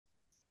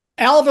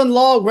Alvin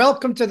Law,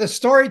 welcome to the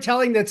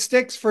Storytelling That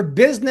Sticks for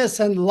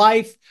Business and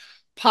Life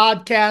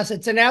podcast.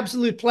 It's an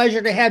absolute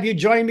pleasure to have you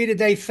join me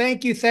today.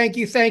 Thank you, thank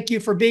you, thank you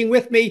for being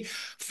with me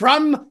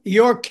from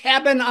your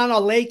cabin on a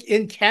lake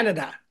in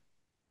Canada.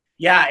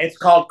 Yeah, it's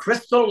called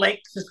Crystal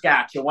Lake,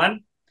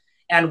 Saskatchewan.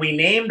 And we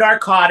named our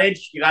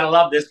cottage, you got to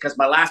love this because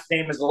my last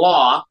name is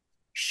Law,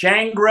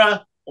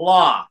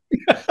 Shangri-La.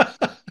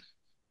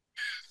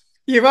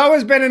 You've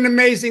always been an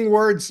amazing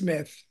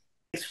wordsmith.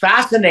 It's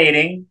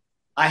fascinating.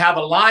 I have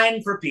a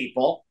line for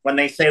people when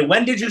they say,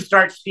 "When did you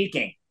start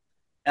speaking?"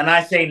 And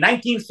I say,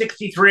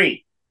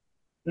 1963.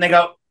 And they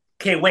go,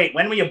 "Okay, wait,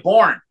 when were you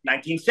born?"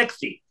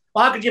 1960.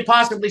 Well, how could you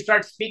possibly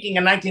start speaking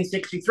in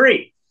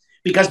 1963?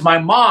 Because my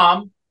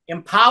mom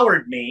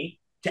empowered me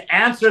to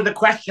answer the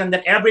question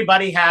that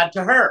everybody had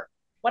to her.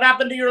 What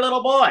happened to your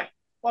little boy?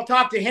 Well,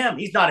 talk to him.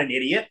 He's not an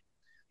idiot.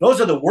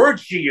 Those are the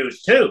words she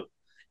used too.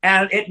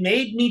 And it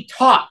made me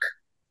talk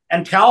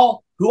and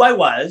tell who I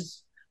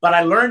was, but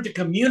I learned to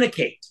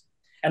communicate.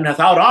 And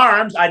without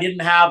arms, I didn't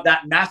have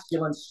that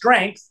masculine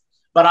strength,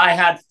 but I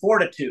had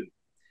fortitude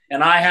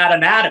and I had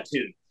an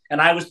attitude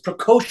and I was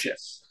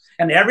precocious.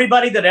 And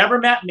everybody that ever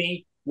met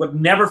me would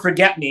never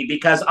forget me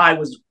because I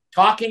was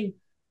talking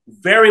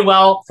very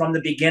well from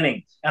the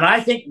beginning. And I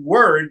think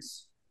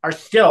words are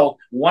still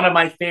one of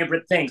my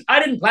favorite things. I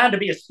didn't plan to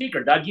be a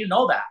speaker, Doug. You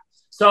know that.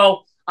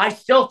 So I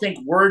still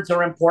think words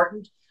are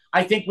important.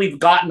 I think we've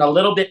gotten a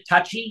little bit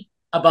touchy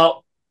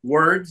about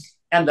words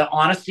and the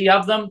honesty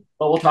of them,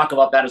 but we'll talk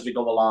about that as we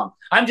go along.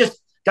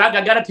 Doug,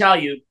 I got to tell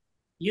you,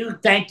 you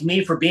thanked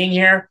me for being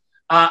here.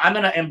 I'm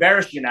going to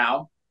embarrass you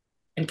now.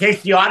 In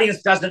case the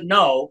audience doesn't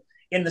know,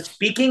 in the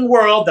speaking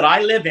world that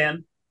I live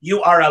in,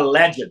 you are a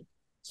legend.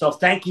 So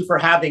thank you for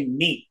having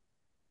me.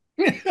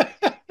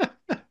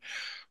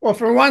 Well,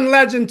 from one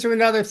legend to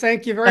another,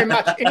 thank you very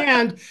much.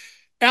 And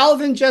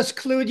Alvin just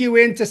clued you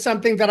into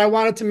something that I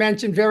wanted to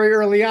mention very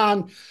early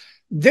on.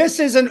 This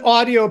is an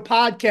audio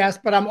podcast,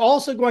 but I'm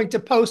also going to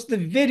post the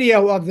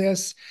video of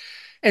this.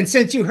 And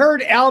since you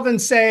heard Alvin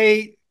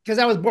say, because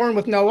I was born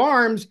with no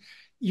arms,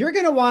 you're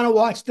going to want to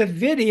watch the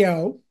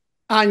video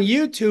on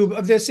YouTube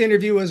of this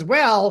interview as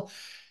well,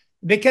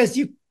 because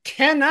you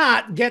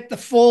cannot get the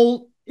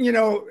full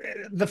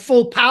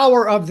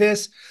power of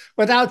this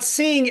without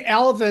seeing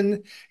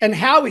Alvin and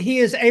how he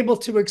is able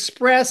to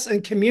express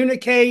and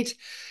communicate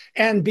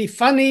and be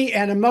funny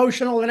and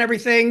emotional and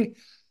everything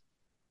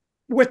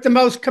with the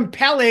most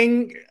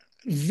compelling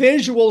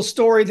visual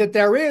story that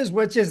there is,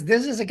 which is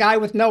this is a guy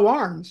with no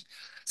arms.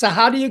 So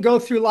how do you go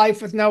through life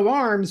with no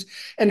arms?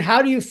 And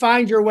how do you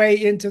find your way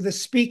into the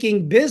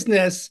speaking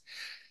business,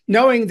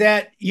 knowing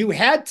that you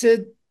had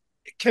to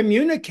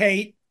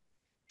communicate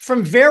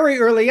from very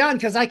early on?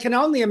 Because I can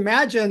only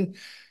imagine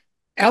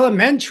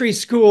elementary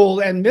school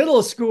and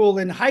middle school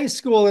and high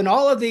school and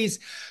all of these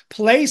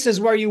places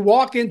where you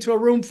walk into a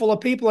room full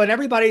of people and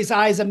everybody's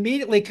eyes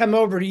immediately come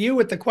over to you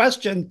with the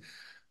question,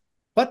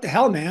 what the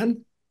hell,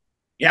 man?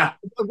 Yeah.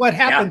 What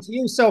happened to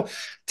you? So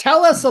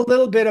tell us a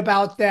little bit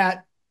about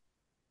that,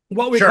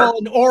 what we call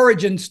an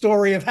origin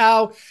story of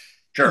how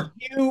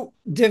you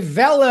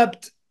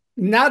developed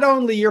not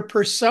only your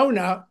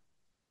persona,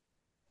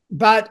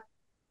 but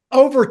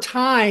over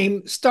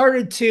time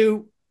started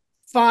to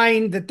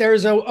find that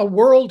there's a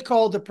world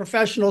called the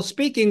professional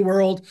speaking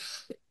world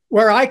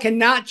where I can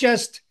not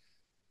just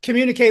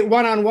communicate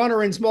one-on-one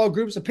or in small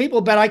groups of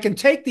people, but I can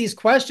take these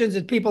questions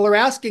that people are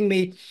asking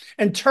me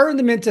and turn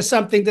them into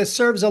something that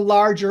serves a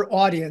larger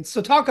audience. So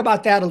talk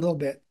about that a little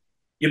bit.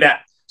 You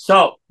bet.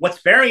 So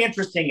what's very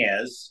interesting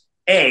is,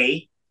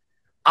 when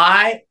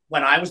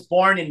I was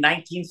born in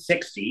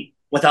 1960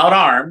 without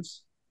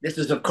arms, this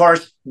is, of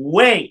course,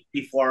 way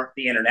before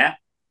the internet,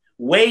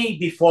 way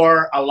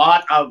before a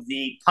lot of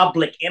the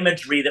public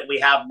imagery that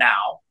we have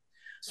now.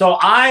 So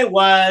I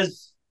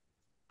was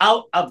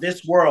out of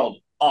this world,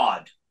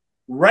 odd,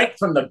 right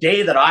from the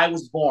day that I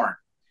was born.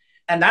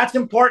 And that's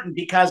important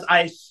because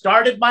I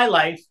started my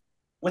life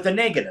with a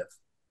negative.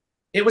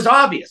 It was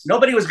obvious.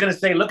 Nobody was going to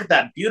say, look at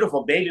that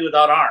beautiful baby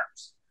without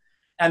arms.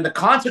 And the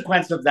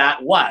consequence of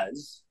that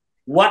was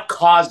what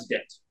caused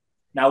it.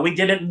 Now, we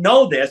didn't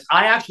know this.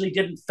 I actually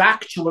didn't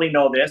factually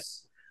know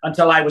this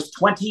until I was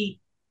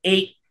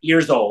 28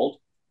 years old.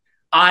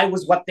 I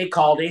was what they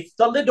called a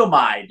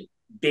thalidomide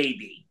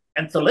baby.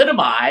 And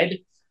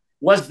thalidomide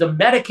was the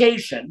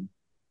medication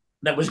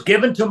that was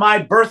given to my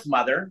birth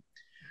mother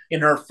in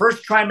her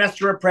first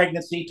trimester of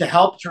pregnancy to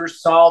help her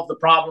solve the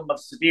problem of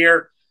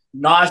severe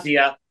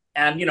nausea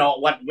and, you know,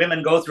 what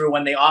women go through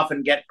when they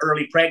often get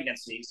early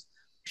pregnancies.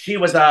 She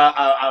was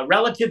a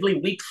relatively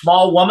weak,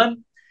 small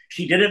woman.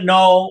 She didn't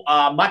know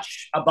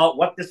much about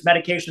what this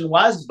medication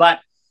was, but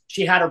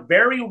she had a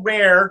very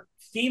rare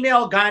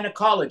female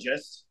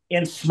gynecologist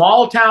in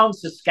small town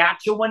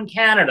Saskatchewan,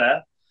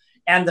 Canada.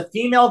 And the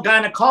female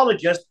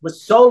gynecologist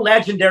was so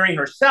legendary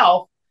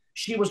herself,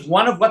 she was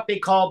one of what they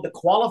called the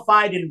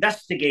qualified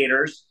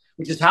investigators,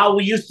 which is how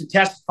we used to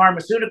test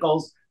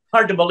pharmaceuticals.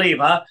 Hard to believe,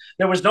 huh?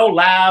 There was no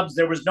labs,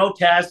 there was no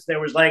tests,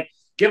 there was like,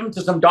 give them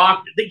to some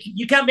doctor.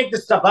 You can't make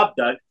this stuff up,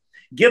 Doug.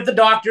 give the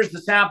doctors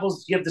the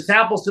samples, give the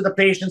samples to the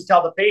patients,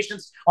 tell the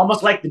patients,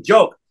 almost like the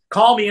joke,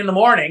 call me in the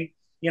morning.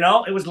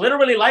 It was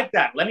literally like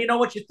that. Let me know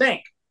what you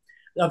think.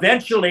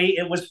 Eventually,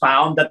 it was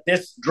found that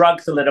this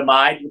drug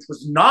thalidomide, which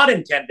was not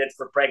intended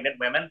for pregnant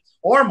women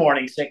or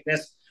morning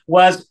sickness,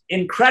 was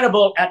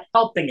incredible at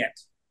helping it.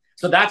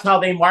 So that's how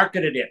they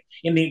marketed it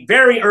in the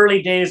very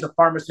early days of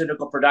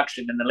pharmaceutical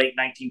production in the late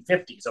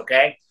 1950s,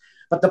 okay?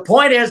 But the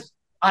point is,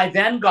 I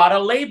then got a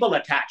label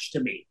attached to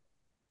me.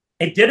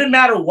 It didn't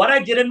matter what I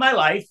did in my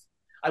life.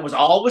 I was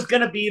always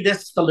going to be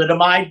this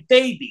thalidomide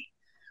baby.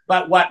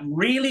 But what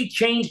really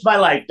changed my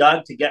life,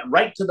 Doug, to get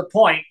right to the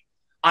point,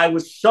 I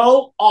was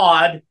so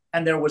odd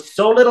and there was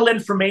so little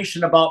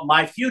information about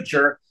my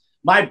future.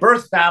 My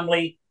birth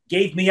family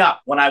gave me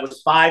up when I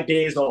was 5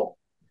 days old.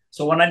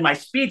 So when in my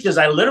speeches,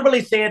 I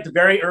literally say at the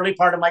very early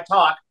part of my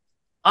talk,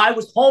 I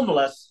was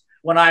homeless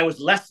when I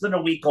was less than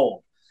a week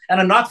old. And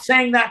I'm not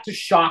saying that to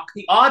shock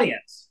the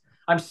audience.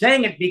 I'm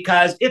saying it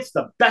because it's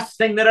the best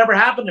thing that ever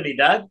happened to me,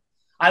 Doug.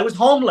 I was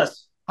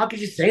homeless. How could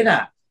you say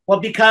that? Well,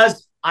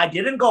 because I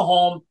didn't go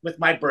home with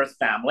my birth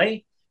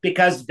family,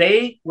 because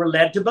they were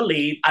led to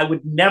believe I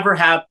would never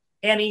have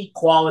any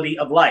quality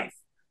of life.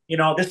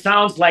 This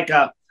sounds like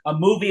a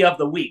movie of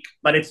the week,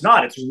 but it's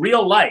not. It's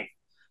real life.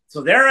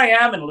 So there I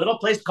am in a little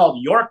place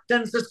called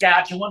Yorkton,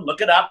 Saskatchewan.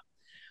 Look it up.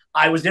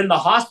 I was in the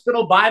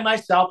hospital by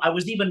myself. I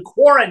was even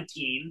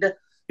quarantined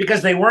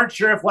because they weren't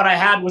sure if what I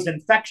had was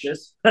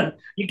infectious. Can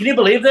you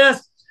believe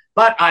this?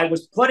 But I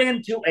was put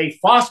into a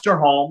foster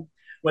home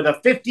with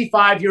a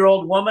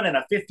 55-year-old woman and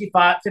a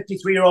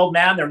 53-year-old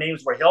man. Their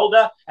names were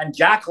Hilda and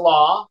Jack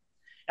Law.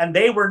 And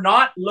they were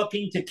not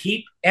looking to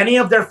keep any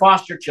of their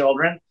foster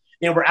children.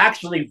 They were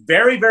actually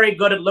very, very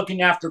good at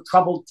looking after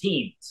troubled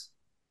teens.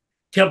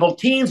 Troubled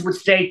teens would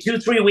stay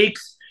 2-3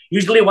 weeks,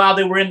 usually while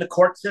they were in the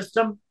court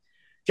system.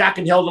 Jack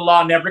and Hilda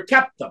Law never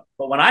kept them.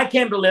 But when I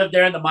came to live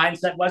there, the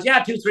mindset was,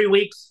 2-3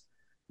 weeks.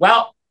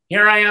 Well,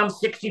 here I am,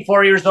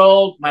 64 years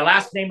old. My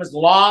last name is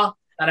Law,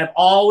 and I've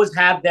always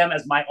had them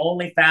as my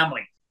only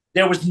family.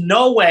 There was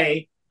no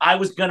way I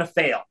was going to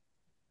fail.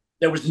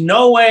 There was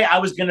no way I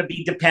was going to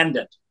be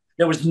dependent.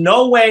 There was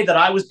no way that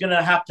I was going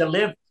to have to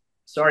live,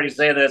 sorry to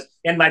say this,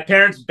 in my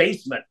parents'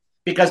 basement,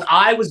 because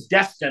I was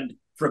destined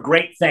for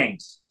great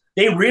things.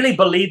 They really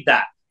believed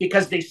that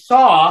because they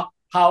saw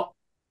how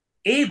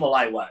able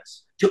I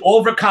was to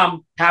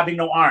overcome having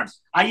no arms.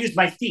 I used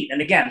my feet.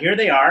 And again, here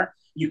they are.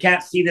 You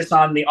can't see this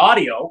on the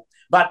audio,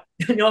 but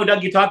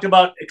Doug, you talked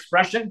about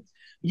expression.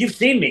 You've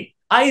seen me.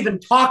 I even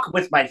talk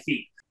with my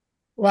feet.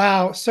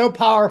 Wow, so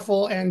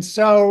powerful and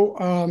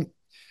so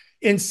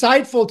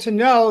insightful to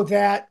know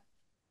that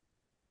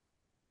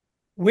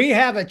we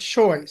have a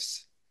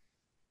choice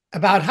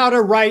about how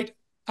to write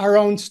our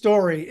own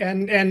story.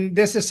 And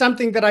this is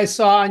something that I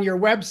saw on your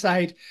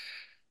website,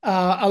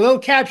 a little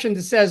caption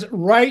that says,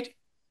 write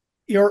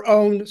your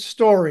own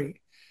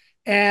story.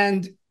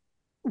 And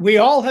we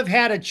all have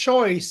had a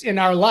choice in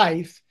our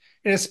life,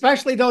 and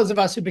especially those of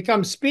us who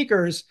become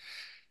speakers,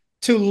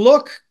 to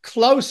look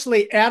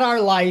closely at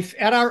our life,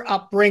 at our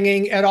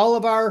upbringing, at all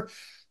of our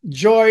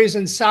joys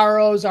and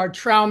sorrows, our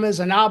traumas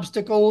and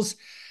obstacles,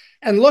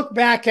 and look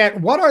back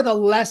at what are the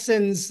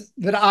lessons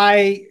that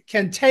I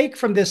can take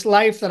from this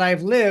life that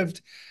I've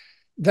lived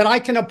that I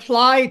can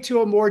apply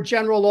to a more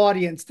general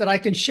audience, that I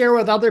can share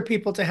with other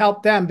people to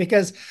help them,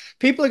 because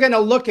people are going to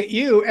look at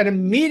you and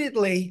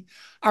immediately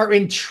are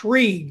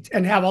intrigued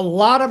and have a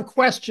lot of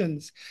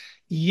questions.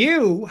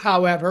 You,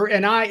 however,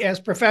 and I, as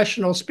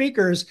professional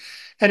speakers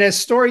and as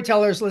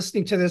storytellers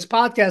listening to this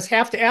podcast,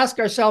 have to ask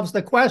ourselves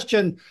the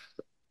question,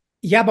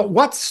 but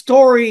what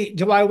story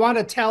do I want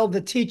to tell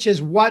that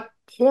teaches what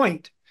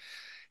point?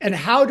 And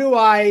how do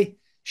I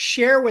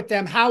share with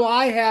them how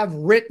I have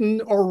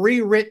written or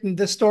rewritten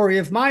the story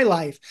of my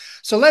life?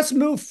 So let's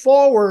move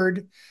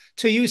forward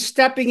to you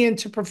stepping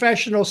into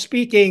professional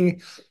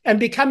speaking and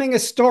becoming a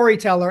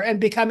storyteller and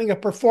becoming a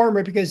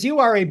performer, because you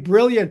are a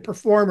brilliant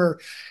performer.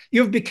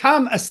 You've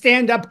become a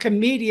stand-up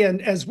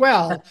comedian as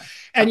well.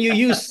 And you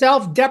use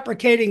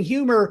self-deprecating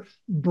humor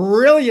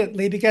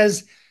brilliantly,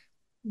 because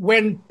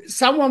when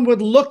someone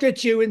would look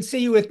at you and see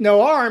you with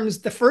no arms,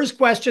 the first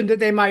question that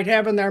they might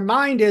have in their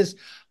mind is,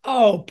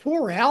 oh,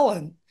 poor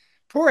Alan.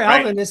 Poor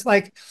Alvin. Right. It's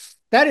like,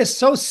 that is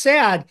so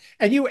sad.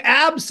 And you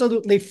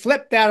absolutely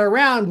flip that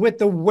around with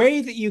the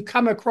way that you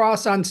come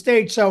across on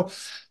stage. So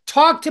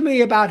talk to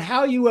me about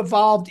how you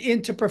evolved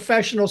into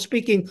professional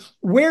speaking.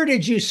 Where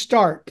did you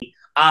start?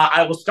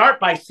 I will start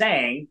by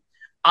saying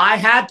I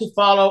had to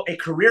follow a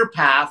career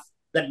path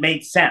that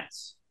made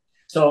sense.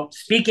 So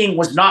speaking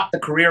was not the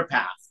career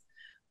path.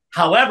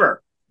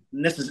 However,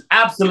 and this is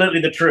absolutely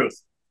the truth,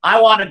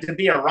 I wanted to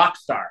be a rock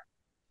star.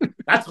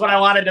 That's what I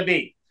wanted to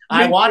be.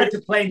 I wanted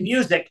to play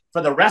music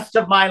for the rest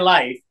of my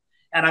life.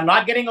 And I'm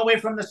not getting away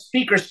from the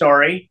speaker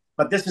story,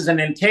 but this is an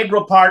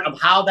integral part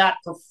of how that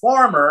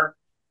performer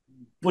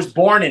was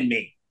born in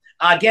me.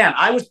 Again,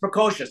 I was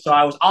precocious, so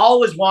I was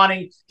always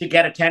wanting to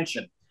get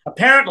attention.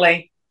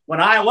 Apparently,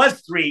 when I was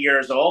 3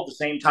 years old, the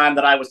same time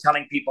that I was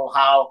telling people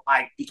how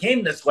I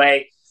became this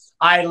way,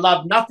 I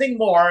love nothing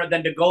more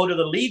than to go to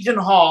the Legion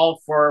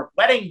Hall for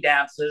wedding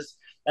dances.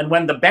 And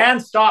when the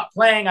band stopped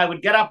playing, I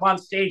would get up on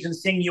stage and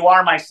sing You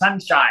Are My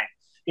Sunshine,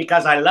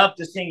 because I love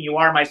to sing You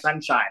Are My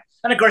Sunshine.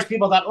 And of course,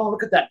 people thought, oh,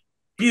 look at that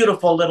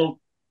beautiful little,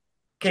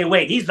 okay,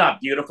 wait, he's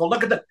not beautiful.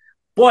 Look at the,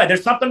 boy,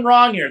 there's something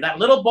wrong here. That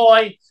little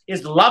boy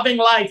is loving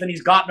life and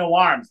he's got no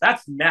arms.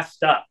 That's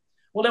messed up.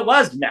 Well, it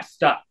was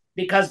messed up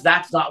because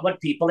that's not what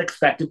people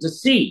expected to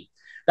see.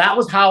 That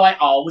was how I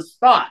always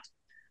thought.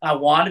 I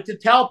wanted to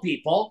tell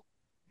people,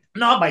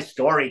 not my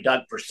story,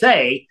 Doug, per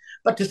se,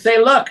 but to say,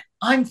 look,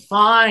 I'm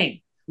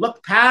fine.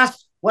 Look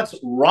past what's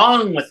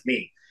wrong with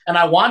me. And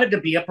I wanted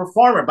to be a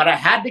performer, but I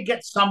had to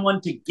get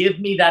someone to give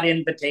me that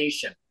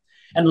invitation.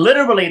 And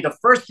literally, the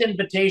first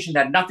invitation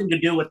had nothing to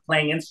do with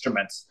playing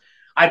instruments.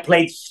 I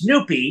played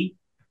Snoopy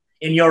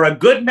in You're a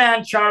Good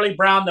Man, Charlie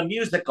Brown, the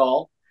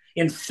musical,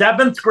 in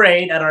 7th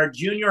grade at our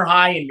junior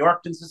high in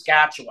Yorkton,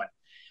 Saskatchewan.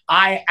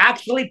 I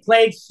actually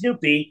played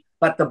Snoopy,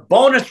 but the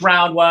bonus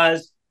round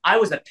was I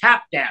was a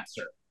tap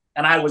dancer,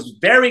 and I was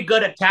very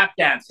good at tap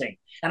dancing,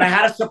 and I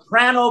had a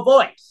soprano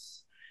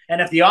voice. And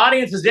if the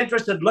audience is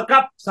interested, look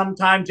up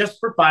sometime just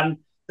for fun,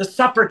 the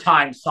Supper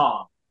Time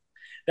song.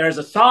 There's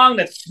a song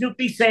that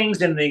Snoopy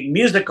sings in the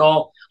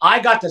musical. I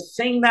got to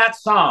sing that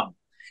song,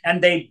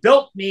 and they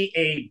built me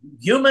a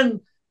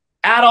human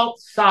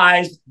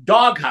adult-sized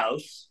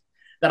doghouse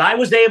that I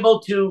was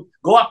able to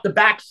go up the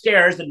back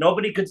stairs that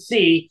nobody could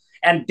see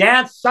and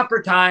dance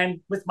Supper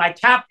Time with my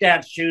tap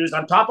dance shoes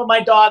on top of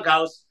my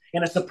doghouse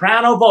in a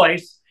soprano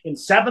voice in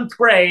 7th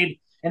grade.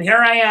 And here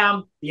I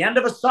am, the end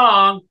of a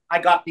song. I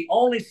got the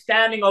only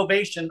standing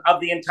ovation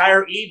of the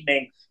entire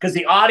evening because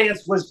the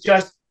audience was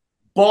just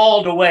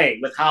bawled away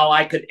with how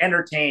I could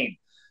entertain.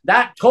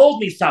 That told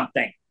me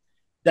something,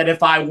 that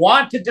if I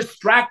want to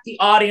distract the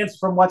audience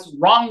from what's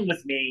wrong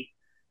with me,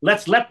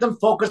 let's let them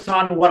focus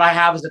on what I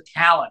have as a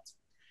talent.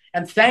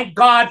 And thank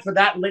God for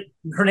that.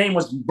 Her name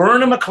was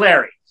Myrna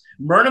McClary.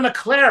 Myrna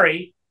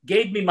McClary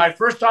gave me my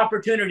first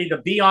opportunity to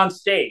be on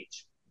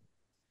stage.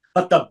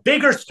 But the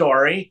bigger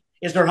story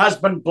is her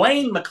husband,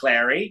 Blaine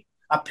McClary,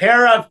 a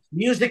pair of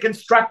music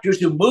instructors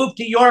who moved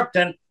to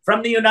Yorkton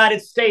from the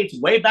United States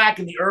way back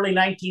in the early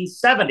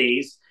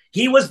 1970s.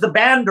 He was the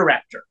band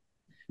director.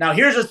 Now,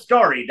 here's a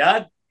story,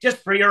 Doug, just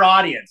for your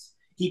audience.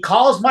 He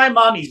calls my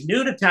mom. He's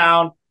new to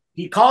town.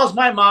 He calls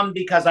my mom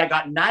because I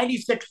got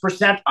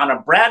 96% on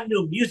a brand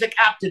new music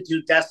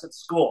aptitude test at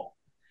school.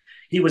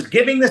 He was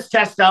giving this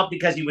test out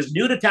because he was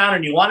new to town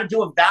and he wanted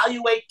to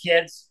evaluate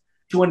kids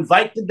to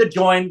invite them to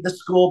join the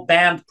school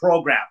band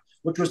program,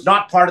 which was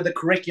not part of the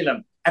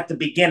curriculum at the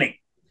beginning.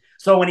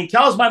 So when he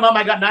tells my mom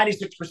I got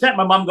 96%,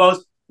 my mom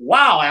goes,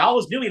 wow, I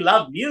always knew he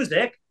loved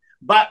music,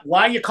 but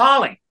why are you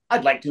calling?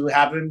 I'd like to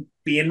have him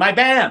be in my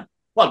band.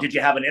 Well, did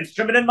you have an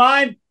instrument in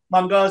mind?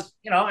 Mom goes,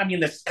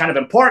 this is kind of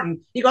important.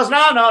 He goes,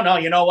 no,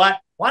 you know what?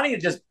 Why don't you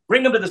just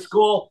bring him to the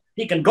school?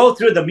 He can go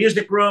through the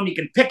music room. He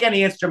can pick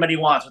any instrument he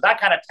wants. With that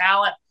kind of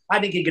talent, I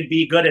think he could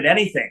be good at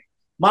anything.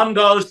 Mom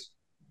goes,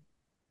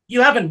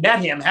 you haven't met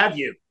him, have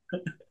you?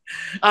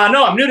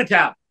 No, I'm new to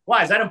town.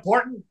 Why, is that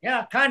important?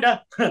 Yeah, kind of.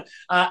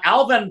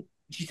 Alvin,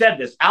 she said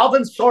this,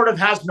 Alvin sort of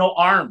has no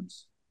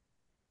arms.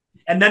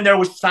 And then there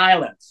was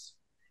silence.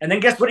 And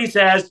then guess what he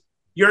says?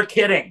 You're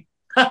kidding.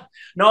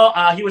 No,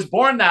 he was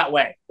born that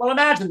way. Well,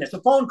 imagine this,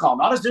 a phone call,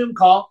 not a Zoom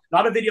call,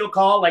 not a video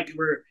call like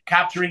we're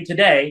capturing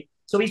today.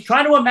 So he's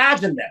trying to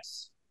imagine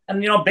this.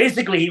 And,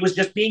 basically he was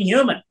just being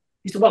human.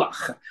 He said, well,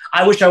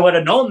 I wish I would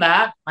have known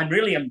that. I'm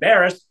really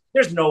embarrassed.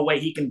 There's no way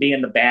he can be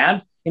in the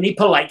band. And he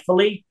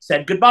politely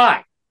said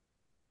goodbye.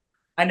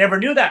 I never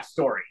knew that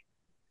story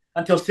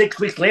until 6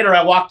 weeks later.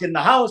 I walked in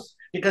the house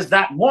because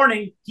that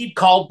morning he'd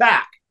called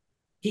back.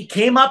 He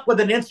came up with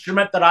an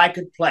instrument that I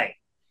could play.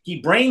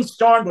 He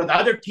brainstormed with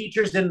other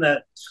teachers in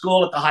the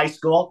school at the high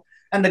school.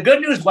 And the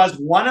good news was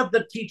one of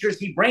the teachers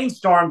he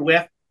brainstormed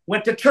with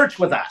went to church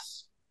with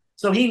us.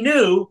 So he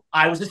knew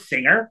I was a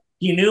singer.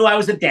 He knew I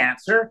was a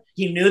dancer.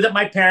 He knew that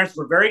my parents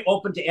were very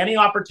open to any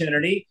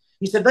opportunity.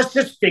 He said, let's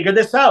just figure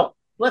this out.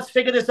 Let's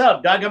figure this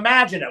out. Doug,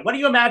 imagine it. What are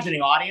you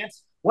imagining,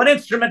 audience? What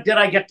instrument did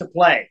I get to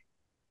play?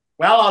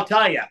 Well, I'll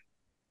tell you,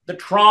 the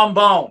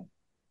trombone.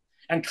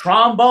 And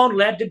trombone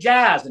led to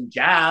jazz, and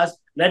jazz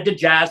led to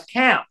jazz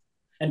camp.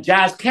 And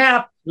jazz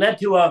camp led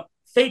to a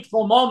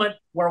fateful moment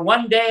where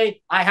one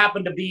day I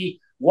happened to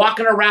be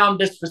walking around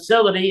this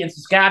facility in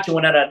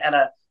Saskatchewan at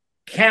a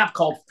camp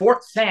called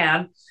Fort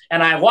Sand.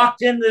 And I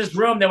walked into this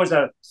room. There was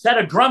a set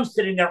of drums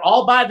sitting there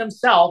all by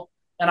themselves.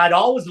 And I'd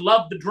always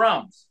loved the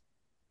drums.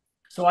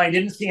 So I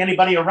didn't see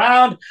anybody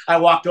around. I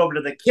walked over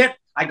to the kit.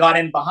 I got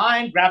in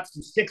behind, grabbed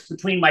some sticks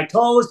between my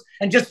toes,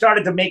 and just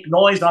started to make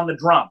noise on the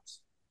drums.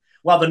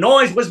 Well, the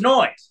noise was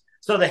noise.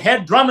 So the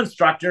head drum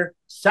instructor,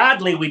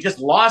 sadly, we just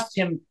lost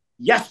him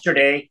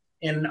yesterday.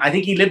 I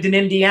think he lived in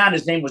Indiana.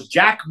 His name was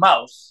Jack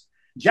Mouse.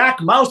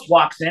 Jack Mouse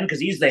walks in because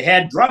he's the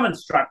head drum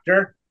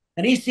instructor,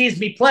 and he sees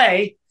me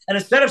play. And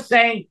instead of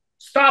saying,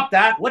 stop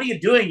that, what are you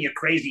doing, you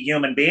crazy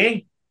human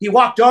being? He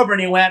walked over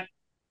and he went,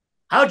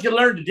 how'd you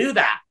learn to do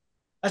that?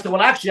 I said,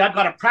 well, actually, I've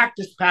got a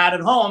practice pad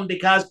at home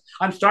because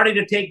I'm starting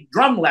to take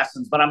drum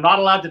lessons, but I'm not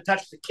allowed to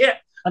touch the kit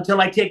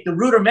until I take the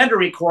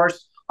rudimentary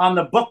course on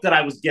the book that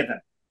I was given.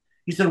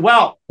 He said,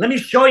 well, let me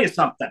show you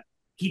something.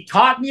 He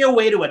taught me a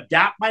way to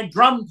adapt my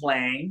drum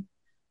playing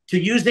to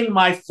using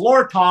my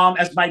floor tom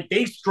as my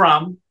bass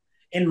drum.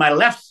 In my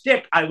left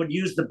stick, I would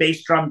use the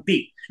bass drum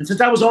beat. And since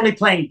I was only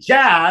playing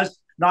jazz,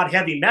 not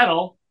heavy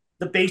metal,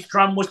 the bass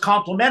drum was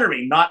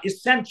complementary, not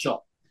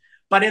essential.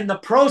 But in the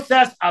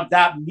process of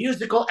that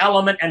musical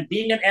element and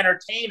being an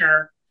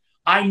entertainer,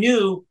 I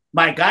knew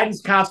my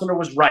guidance counselor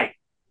was right.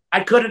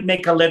 I couldn't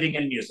make a living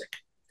in music.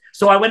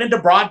 So I went into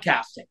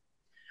broadcasting.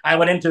 I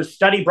went into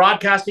study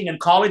broadcasting in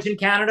college in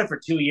Canada for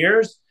 2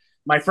 years.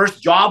 My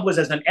first job was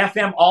as an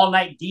FM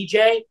all-night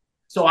DJ.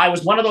 So I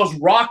was one of those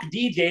rock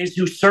DJs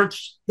who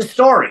searched the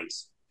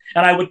stories.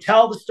 And I would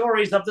tell the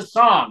stories of the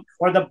song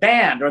or the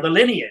band or the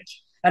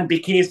lineage. And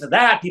because of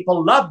that,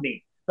 people loved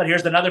me. But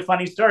here's another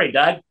funny story,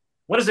 Doug.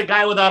 What is a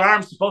guy without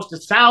arms supposed to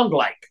sound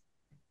like?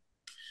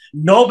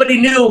 Nobody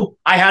knew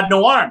I had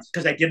no arms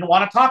because I didn't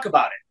want to talk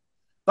about it.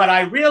 But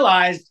I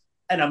realized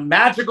in a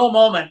magical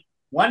moment,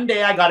 one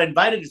day I got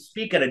invited to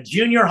speak at a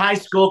junior high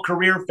school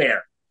career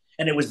fair.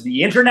 And it was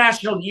the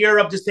International Year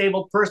of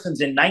Disabled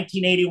Persons in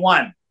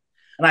 1981.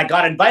 And I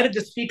got invited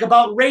to speak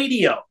about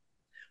radio.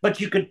 But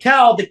you could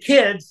tell the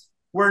kids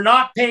were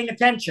not paying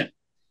attention.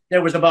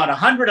 There was about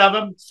 100 of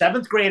them,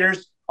 seventh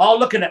graders, all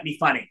looking at me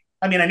funny.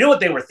 I mean, I knew what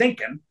they were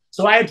thinking.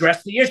 So I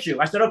addressed the issue.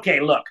 I said, okay,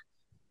 look,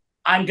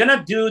 I'm going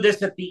to do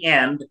this at the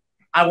end.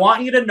 I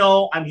want you to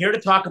know I'm here to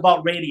talk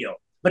about radio.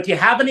 But do you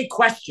have any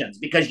questions?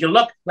 Because you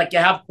look like you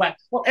have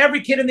questions. Well,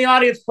 every kid in the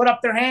audience put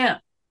up their hand.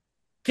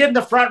 Kid in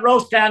the front row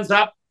stands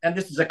up, and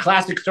this is a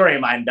classic story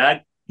of mine, Doug.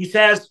 He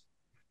says,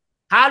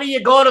 how do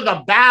you go to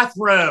the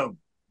bathroom?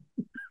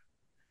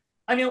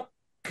 I mean,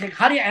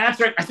 how do you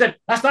answer it? I said,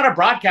 that's not a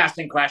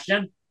broadcasting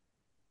question.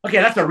 Okay,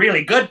 that's a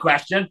really good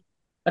question.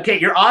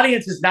 Okay, your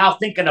audience is now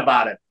thinking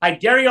about it. I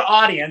dare your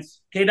audience,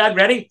 okay, Doug,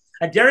 ready?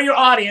 I dare your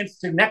audience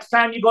to next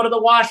time you go to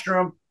the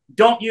washroom,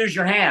 don't use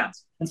your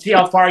hands and see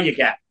how far you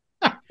get.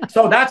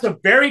 So that's a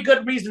very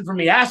good reason for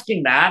me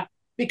asking that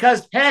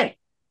because, hey,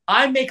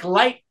 I make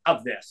light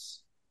of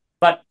this.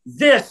 But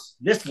this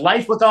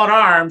life without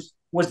arms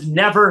was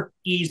never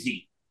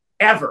easy,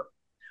 ever.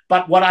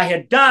 But what I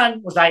had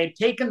done was I had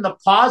taken the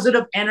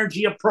positive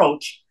energy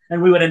approach,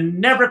 and we would have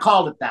never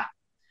called it that.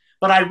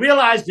 But I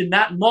realized in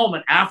that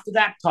moment, after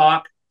that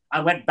talk,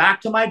 I went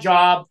back to my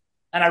job,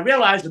 and I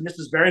realized, and this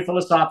is very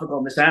philosophical,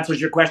 and this answers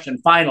your question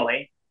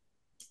finally,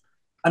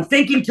 I'm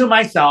thinking to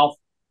myself,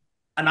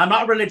 and I'm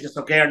not religious,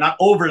 okay, or not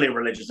overly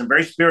religious, I'm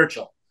very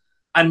spiritual.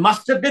 I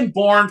must have been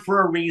born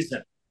for a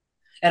reason.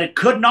 And it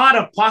could not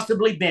have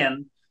possibly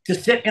been to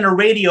sit in a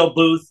radio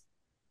booth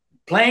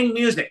playing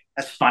music,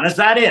 as fun as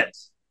that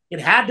is. It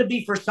had to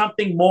be for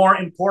something more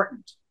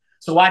important.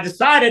 So I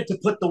decided to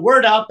put the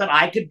word out that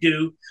I could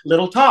do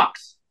little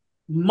talks,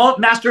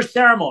 master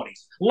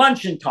ceremonies,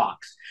 luncheon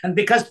talks. And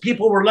because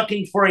people were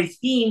looking for a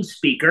theme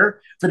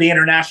speaker for the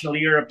International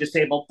Year of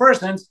Disabled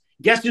Persons,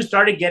 guess who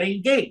started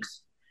getting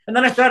gigs? And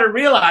then I started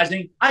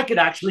realizing I could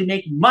actually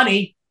make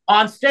money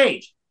on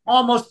stage,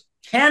 almost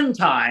 10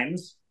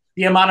 times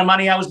the amount of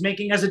money I was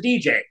making as a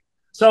DJ.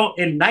 So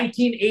in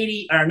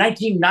 1980 or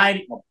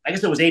 1990, well, I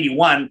guess it was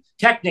 81,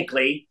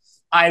 technically,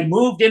 I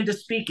moved into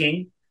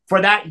speaking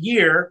for that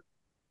year,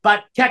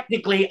 but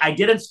technically I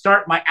didn't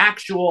start my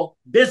actual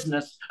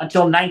business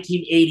until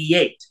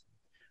 1988.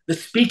 The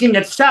speaking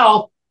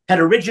itself had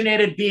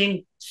originated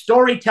being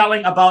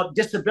storytelling about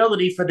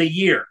disability for the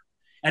year.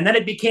 And then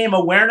it became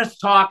awareness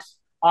talks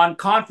on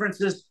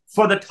conferences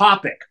for the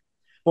topic.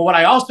 But what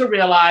I also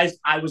realized,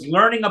 I was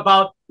learning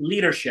about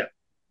leadership.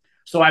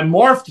 So I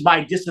morphed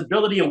my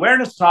disability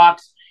awareness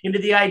talks into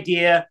the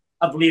idea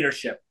of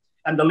leadership.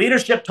 And the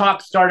leadership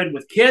talk started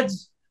with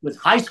kids, with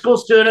high school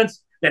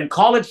students, then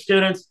college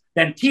students,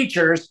 then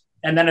teachers,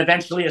 and then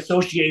eventually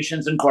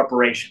associations and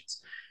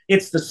corporations.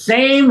 It's the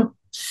same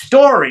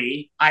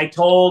story I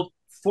told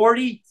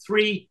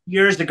 43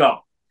 years ago,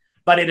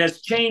 but it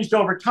has changed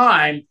over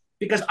time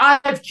because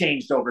I've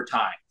changed over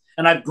time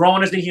and I've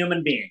grown as a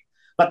human being.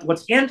 But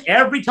what's in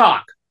every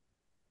talk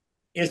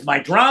is my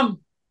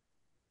drum,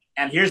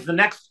 and here's the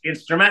next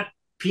instrument,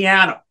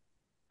 piano.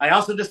 I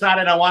also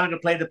decided I wanted to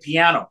play the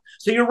piano.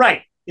 So you're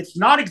right. It's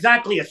not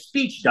exactly a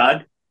speech,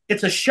 Doug.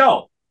 It's a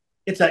show.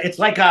 It's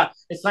like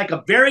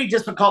a very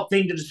difficult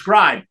thing to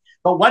describe.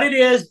 But what it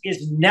is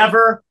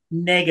never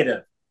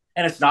negative.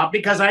 And it's not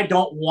because I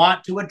don't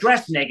want to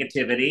address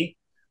negativity,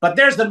 but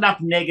there's enough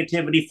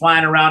negativity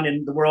flying around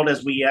in the world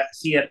as we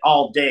see it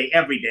all day,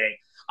 every day.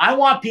 I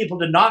want people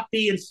to not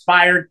be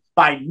inspired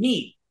by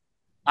me.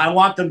 I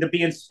want them to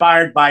be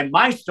inspired by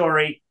my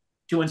story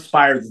to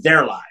inspire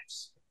their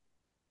lives.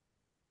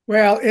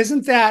 Well,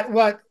 isn't that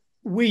what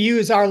we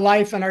use our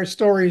life and our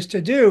stories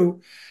to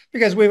do?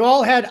 Because we've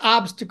all had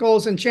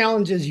obstacles and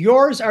challenges.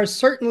 Yours are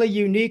certainly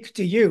unique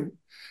to you.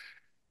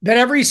 But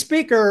every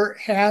speaker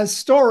has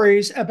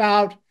stories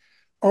about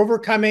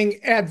overcoming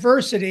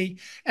adversity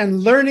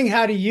and learning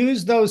how to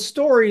use those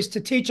stories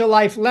to teach a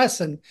life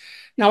lesson.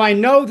 Now, I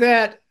know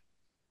that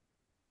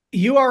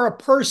you are a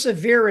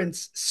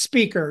perseverance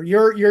speaker.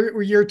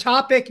 Your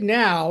topic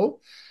now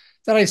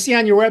that I see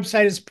on your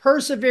website is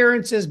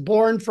perseverance is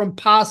born from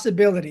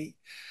possibility.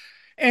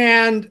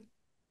 And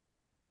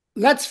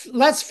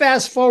let's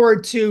fast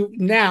forward to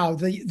now,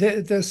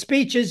 the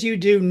speeches you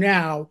do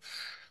now,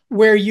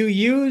 where you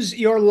use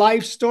your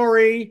life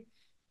story,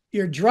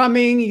 your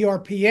drumming, your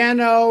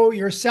piano,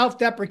 your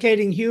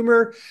self-deprecating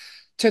humor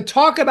to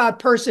talk about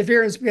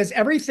perseverance, because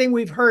everything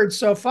we've heard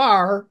so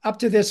far up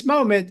to this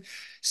moment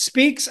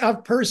speaks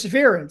of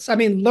perseverance. I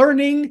mean,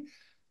 learning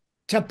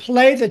to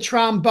play the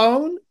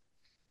trombone,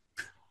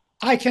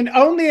 I can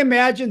only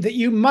imagine that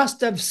you must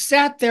have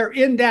sat there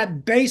in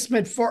that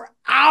basement for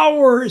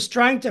hours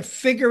trying to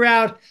figure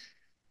out,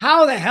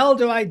 how the hell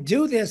do I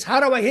do this?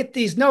 How do I hit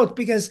these notes?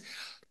 Because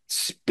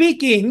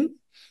speaking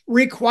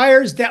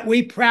requires that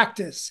we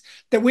practice,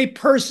 that we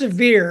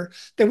persevere,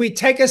 that we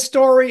take a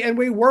story and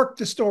we work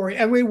the story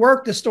and we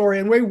work the story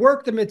and we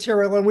work the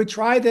material and we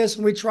try this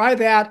and we try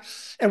that.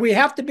 And we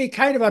have to be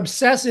kind of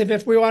obsessive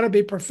if we want to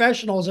be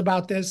professionals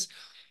about this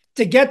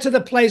to get to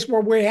the place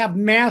where we have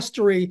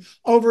mastery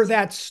over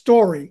that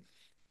story.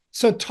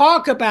 So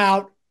talk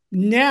about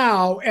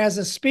now as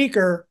a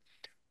speaker,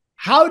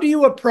 how do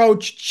you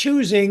approach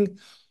choosing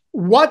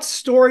what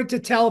story to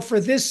tell for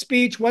this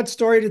speech, what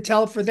story to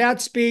tell for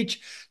that speech?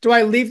 Do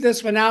I leave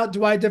this one out?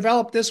 Do I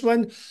develop this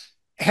one?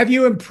 Have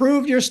you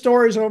improved your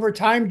stories over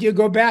time? Do you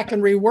go back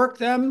and rework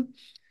them?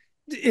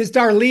 Is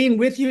Darlene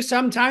with you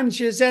sometimes?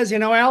 She says,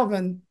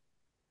 Alvin,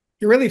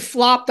 you really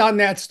flopped on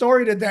that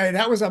story today.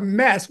 That was a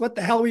mess. What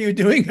the hell were you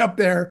doing up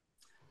there?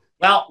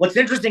 Well, what's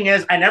interesting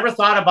is I never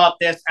thought about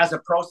this as a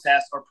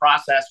process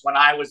when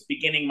I was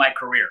beginning my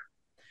career.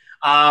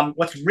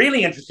 What's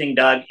really interesting,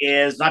 Doug,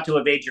 is not to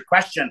evade your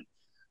question.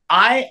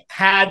 I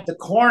had the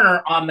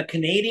corner on the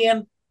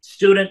Canadian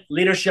student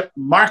leadership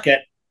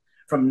market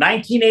from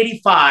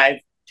 1985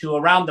 to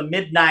around the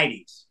mid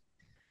 90s.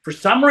 For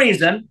some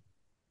reason,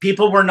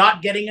 people were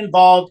not getting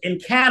involved in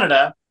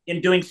Canada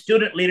in doing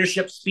student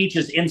leadership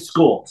speeches in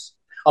schools.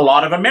 A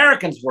lot of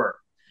Americans were.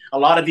 A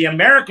lot of the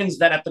Americans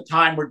that at the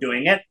time were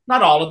doing it,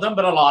 not all of them,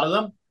 but a lot of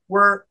them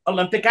were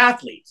Olympic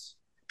athletes,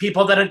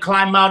 people that had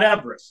climbed Mount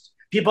Everest,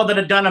 people that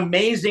had done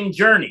amazing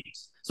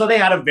journeys. So they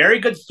had a very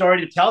good story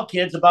to tell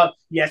kids about,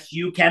 yes,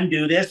 you can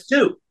do this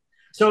too.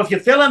 So if you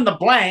fill in the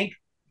blank,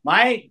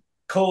 my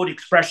code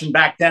expression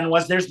back then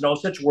was there's no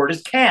such word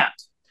as can't.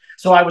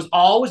 So I was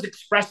always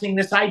expressing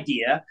this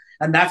idea,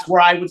 and that's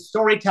where I would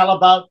storytell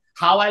about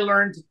how I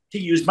learned to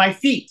use my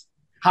feet,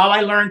 how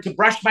I learned to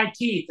brush my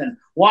teeth and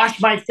wash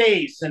my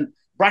face and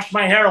brush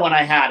my hair when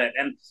I had it.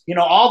 And,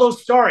 all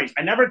those stories.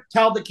 I never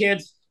tell the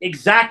kids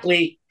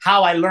exactly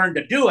how I learned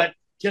to do it,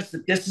 just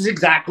that this is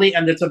exactly,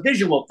 and it's a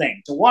visual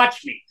thing to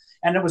watch me.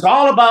 And it was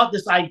all about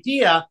this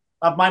idea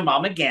of my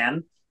mom,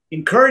 again,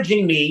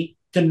 encouraging me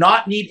to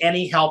not need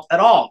any help at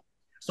all.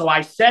 So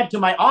I said to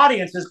my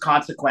audiences,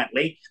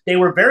 consequently, they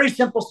were very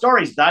simple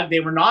stories, Doug.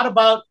 They were not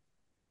about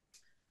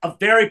a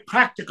very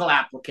practical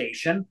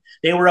application.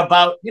 They were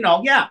about,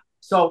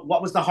 So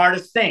what was the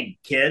hardest thing,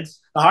 kids?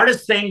 The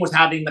hardest thing was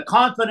having the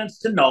confidence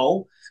to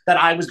know that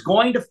I was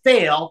going to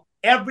fail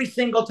every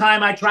single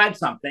time I tried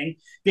something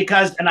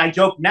because, and I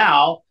joke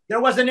now,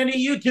 there wasn't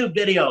any YouTube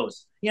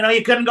videos.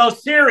 You couldn't go,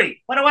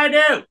 Siri, what do I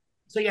do?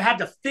 So you had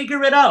to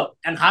figure it out.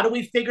 And how do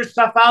we figure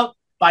stuff out?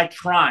 By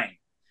trying.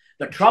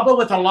 The trouble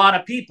with a lot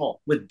of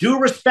people, with due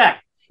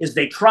respect, is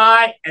they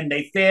try and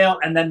they fail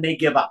and then they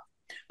give up.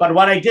 But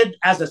what I did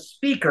as a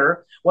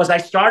speaker was I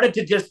started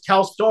to just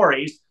tell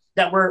stories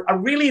that were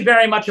really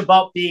very much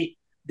about the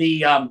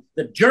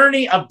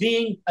journey of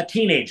being a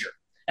teenager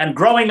and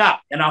growing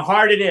up and how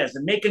hard it is,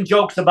 and making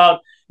jokes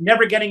about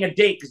never getting a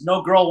date because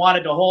no girl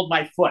wanted to hold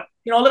my foot.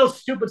 Little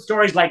stupid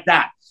stories like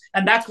that.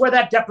 And that's where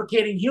that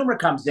deprecating humor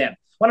comes in.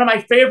 One of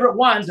my favorite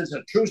ones, it's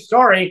a true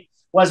story,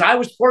 was I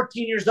was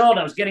 14 years old.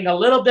 I was getting a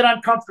little bit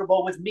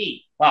uncomfortable with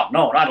me. Well,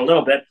 no, not a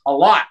little bit, a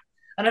lot.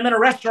 And I'm in a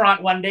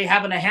restaurant one day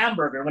having a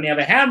hamburger. When you have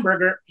a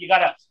hamburger, you got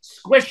to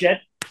squish it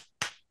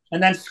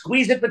and then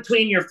squeeze it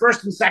between your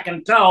first and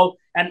second toe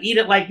and eat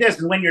it like this.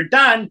 And when you're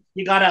done,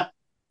 you got to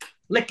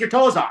lick your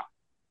toes off.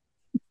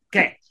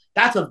 Okay,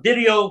 that's a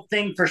video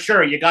thing for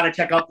sure. You got to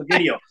check out the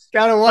video.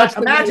 Gotta watch.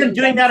 Imagine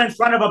doing that in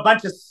front of a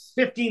bunch of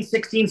 15,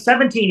 16,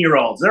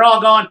 17-year-olds. They're all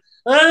going,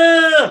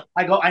 ugh.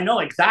 I go, I know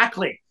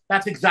exactly.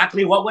 That's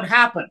exactly what would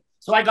happen.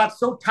 So I got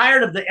so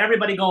tired of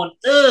everybody going,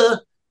 ugh.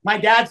 My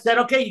dad said,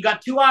 okay, you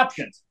got two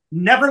options.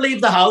 Never leave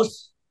the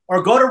house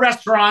or go to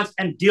restaurants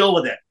and deal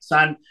with it,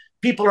 son.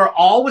 People are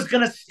always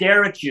going to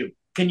stare at you.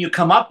 Can you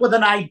come up with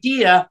an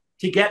idea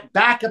to get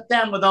back at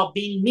them without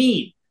being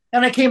mean?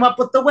 And I came up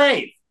with the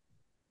wave.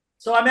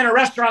 So I'm in a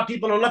restaurant,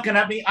 people are looking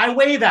at me, I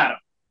wave at them.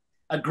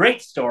 A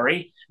great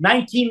story.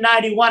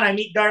 1991, I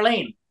meet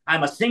Darlene.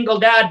 I'm a single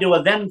dad to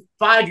a then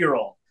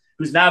 5-year-old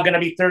who's now going to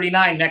be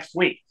 39 next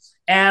week.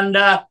 And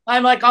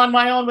I'm like on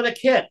my own with a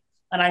kid.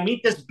 And I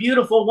meet this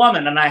beautiful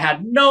woman, and I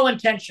had no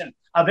intention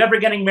of ever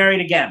getting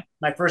married again.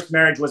 My first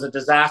marriage was a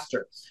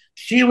disaster.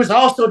 She was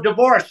also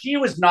divorced. She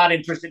was not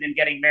interested in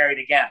getting married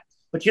again.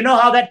 But you know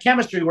how that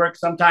chemistry works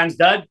sometimes,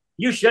 Doug.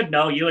 You should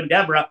know, you and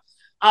Deborah.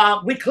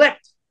 We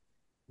clicked.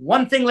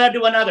 One thing led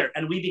to another,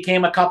 and we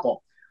became a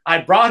couple. I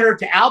brought her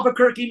to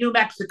Albuquerque, New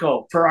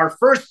Mexico for our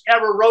first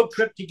ever road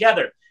trip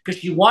together because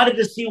she wanted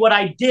to see what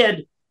I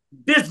did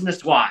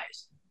business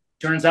wise.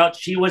 Turns out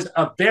she was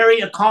a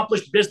very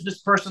accomplished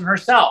business person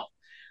herself,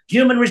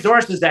 human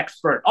resources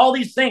expert, all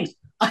these things.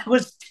 I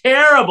was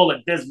terrible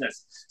at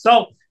business.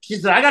 So she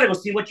said, I got to go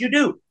see what you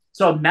do.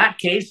 So in that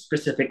case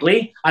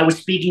specifically, I was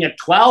speaking at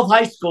 12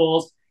 high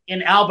schools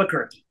in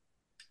Albuquerque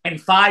in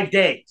 5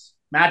 days.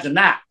 Imagine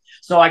that.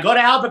 So I go to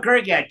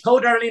Albuquerque. I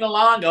tow Darlene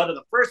along, go to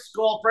the first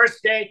school,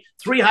 first day,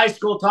 3 high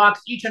school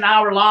talks, each an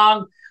hour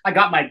long. I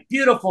got my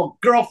beautiful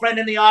girlfriend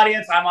in the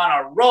audience. I'm on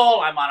a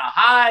roll. I'm on a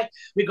high.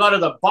 We go to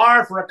the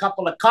bar for a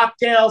couple of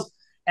cocktails,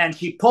 and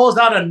she pulls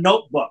out a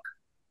notebook.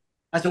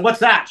 I said, what's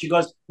that? She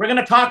goes, we're going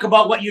to talk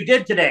about what you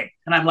did today.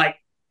 And I'm like,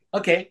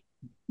 okay,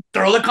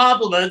 throw the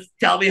compliments.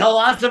 Tell me how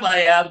awesome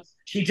I am.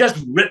 She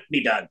just ripped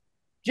me, Doug.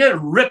 She just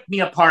ripped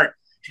me apart.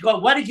 She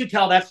goes, why did you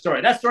tell that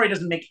story? That story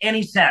doesn't make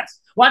any sense.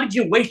 Why did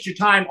you waste your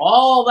time?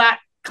 All that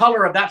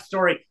color of that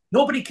story.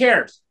 Nobody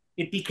cares.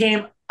 It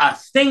became a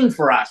thing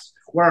for us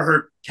where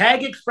her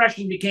tag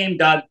expression became,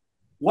 Doug,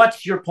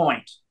 what's your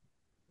point?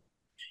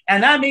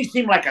 And that may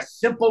seem like a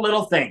simple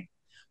little thing,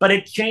 but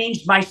it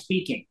changed my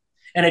speaking.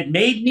 And it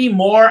made me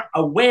more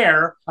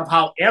aware of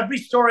how every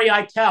story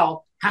I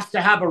tell has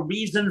to have a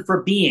reason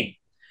for being.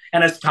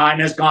 And as time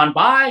has gone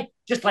by,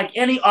 just like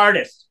any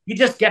artist, you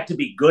just get to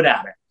be good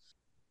at it.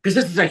 Because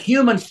this is a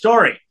human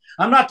story.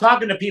 I'm not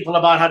talking to people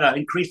about how to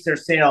increase their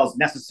sales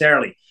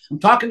necessarily. I'm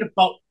talking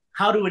about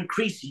how to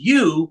increase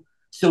you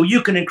so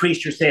you can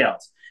increase your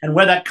sales. And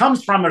where that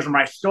comes from is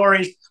my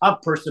stories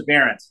of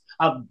perseverance,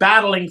 of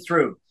battling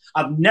through,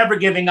 of never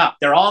giving up.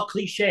 They're all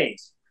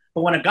cliches.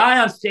 But when a guy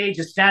on stage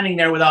is standing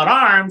there without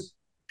arms,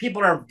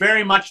 people are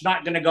very much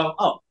not going to go,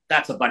 oh,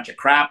 that's a bunch of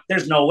crap.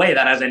 There's no way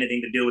that has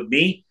anything to do with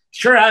me.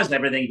 Sure has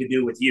everything to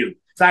do with you.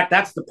 In fact,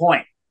 that's the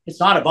point. It's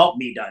not about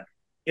me, Doug.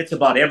 It's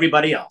about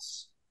everybody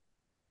else.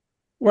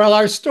 Well,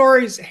 our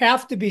stories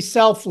have to be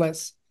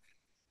selfless.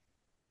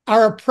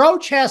 Our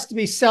approach has to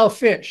be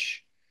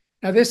selfish.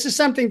 Now, this is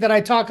something that I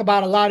talk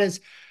about a lot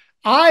is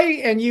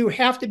I and you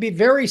have to be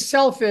very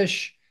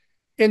selfish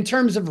in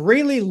terms of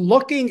really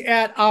looking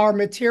at our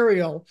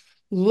material,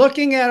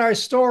 looking at our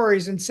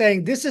stories and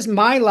saying, this is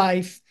my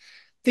life.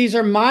 These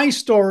are my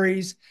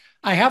stories.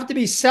 I have to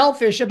be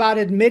selfish about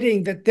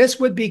admitting that this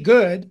would be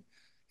good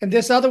and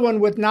this other one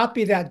would not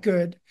be that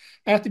good.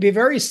 I have to be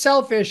very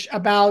selfish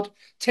about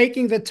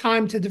taking the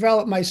time to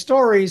develop my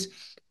stories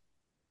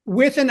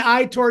with an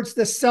eye towards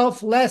the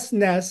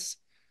selflessness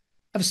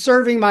of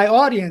serving my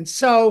audience.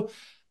 So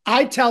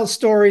I tell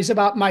stories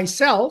about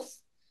myself.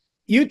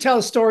 You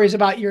tell stories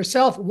about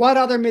yourself. What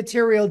other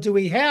material do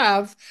we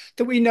have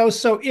that we know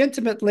so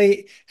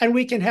intimately and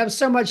we can have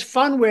so much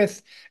fun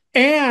with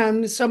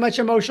and so much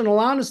emotional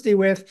honesty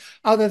with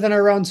other than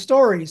our own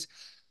stories?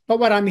 But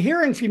what I'm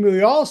hearing from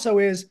you also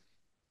is,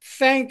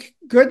 thank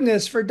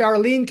goodness for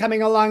Darlene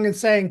coming along and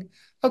saying,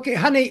 okay,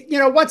 honey,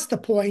 what's the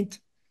point?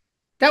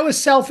 That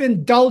was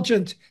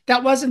self-indulgent.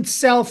 That wasn't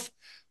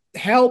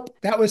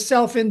self-help. That was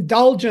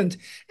self-indulgent.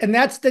 And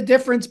that's the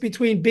difference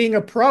between being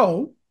a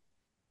pro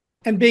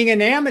and being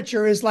an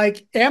amateur is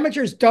like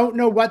amateurs don't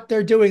know what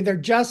they're doing. They're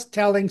just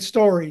telling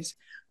stories.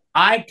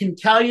 I can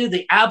tell you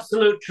the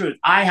absolute truth.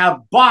 I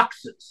have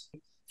boxes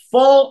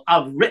full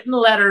of written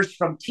letters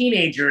from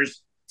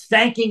teenagers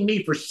thanking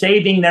me for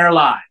saving their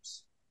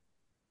lives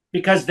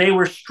because they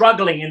were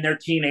struggling in their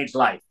teenage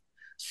life.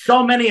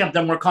 So many of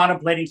them were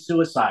contemplating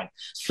suicide.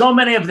 So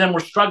many of them were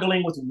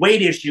struggling with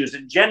weight issues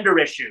and gender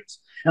issues.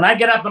 And I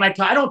get up and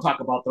I don't talk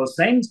about those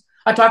things.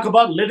 I talk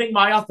about living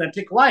my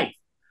authentic life.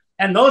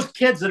 And those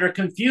kids that are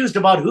confused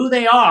about who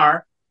they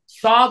are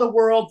saw the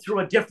world through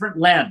a different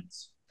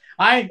lens.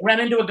 I ran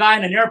into a guy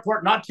in an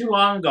airport not too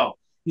long ago.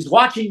 He's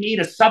watching me eat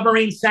a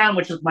submarine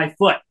sandwich with my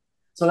foot.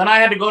 So then I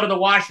had to go to the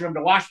washroom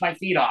to wash my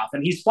feet off.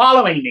 And he's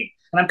following me.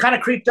 And I'm kind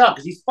of creeped out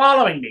because he's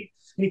following me.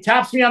 And he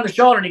taps me on the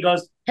shoulder and he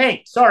goes,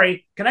 hey,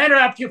 sorry, can I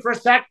interrupt you for a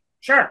sec?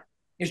 Sure.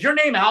 Is your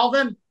name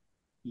Alvin?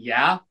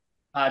 Yeah.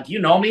 Do you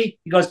know me?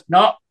 He goes,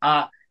 no,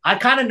 I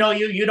kind of know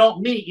you. You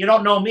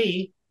don't know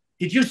me.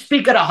 Did you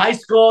speak at a high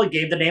school? He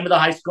gave the name of the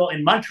high school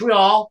in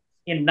Montreal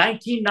in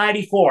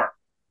 1994.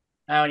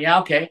 Yeah,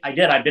 okay, I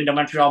did. I've been to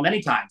Montreal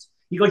many times.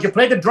 He goes, you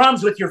play the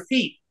drums with your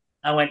feet.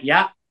 I went,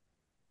 yeah.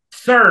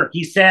 Sir,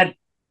 he said,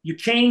 you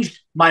changed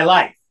my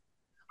life.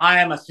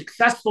 I am a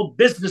successful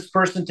business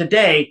person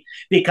today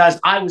because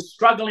I was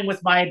struggling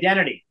with my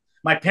identity.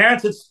 My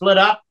parents had split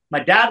up.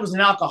 My dad was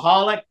an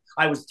alcoholic.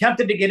 I was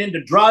tempted to get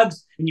into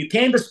drugs. And you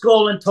came to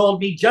school and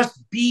told me,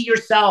 just be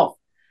yourself.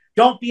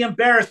 Don't be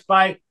embarrassed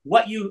by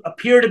what you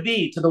appear to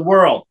be to the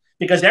world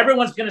because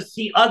everyone's going to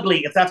see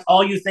ugly if that's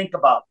all you think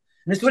about.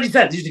 And this is what he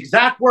said, these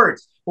exact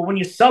words. But when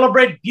you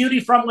celebrate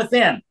beauty from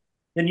within,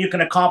 then you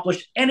can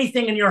accomplish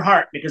anything in your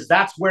heart because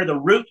that's where the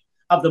root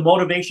of the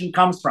motivation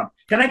comes from.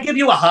 Can I give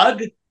you a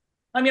hug?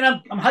 I mean,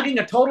 I'm hugging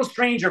a total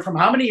stranger from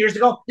how many years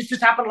ago? This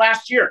just happened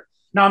last year.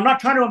 Now, I'm not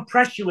trying to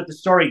impress you with the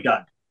story,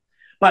 Doug,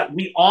 but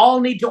we all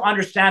need to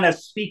understand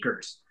as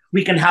speakers,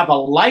 we can have a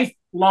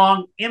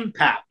lifelong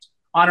impact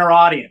on our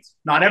audience.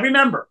 Not every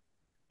member,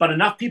 but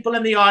enough people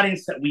in the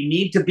audience that we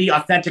need to be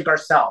authentic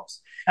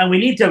ourselves. And we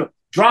need to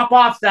drop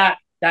off that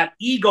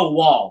ego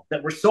wall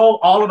that we're so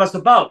all of us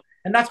about.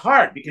 And that's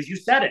hard because you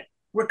said it.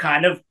 We're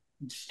kind of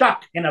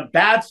stuck in a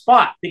bad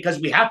spot because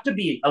we have to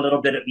be a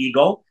little bit of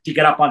ego to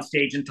get up on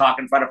stage and talk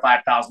in front of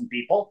 5,000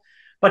 people.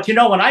 But you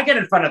know, when I get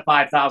in front of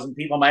 5,000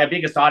 people, my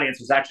biggest audience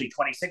was actually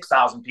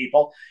 26,000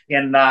 people.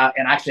 And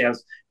actually, I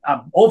was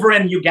over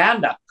in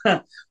Uganda.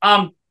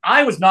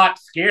 I was not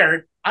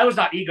scared. I was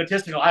not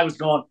egotistical. I was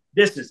going,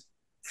 this is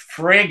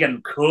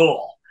friggin'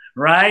 cool,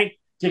 right?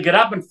 To get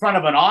up in front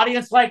of an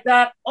audience like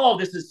that, oh,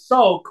 this is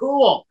so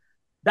cool.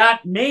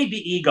 That may be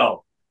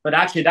ego, but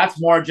actually, that's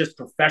more just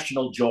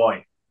professional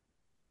joy.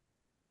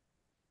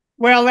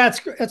 Well,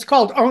 it's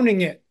called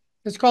owning it.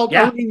 It's called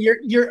owning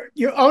you're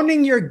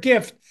owning your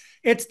gift.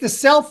 It's the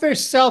selfish,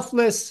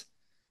 selfless.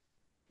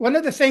 One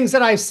of the things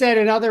that I've said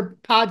in other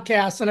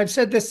podcasts, and I've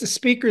said this to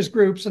speakers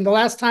groups, and the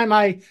last time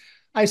I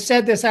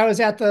said this, I was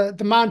at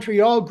the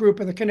Montreal group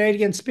of the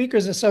Canadian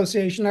Speakers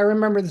Association. I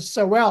remember this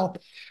so well.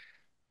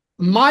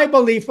 My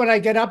belief when I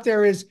get up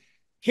there is,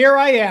 here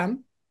I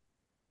am.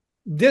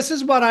 This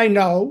is what I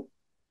know.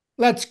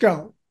 Let's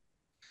go.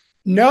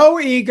 No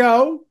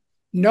ego,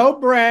 no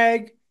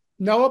brag,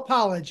 no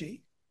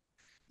apology.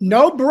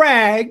 No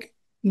brag,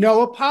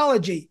 no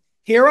apology.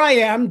 Here I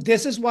am.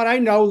 This is what I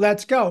know.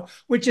 Let's go,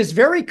 which is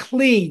very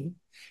clean.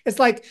 It's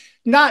like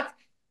not,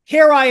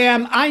 here I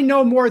am. I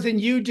know more than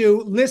you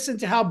do. Listen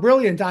to how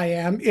brilliant I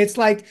am. It's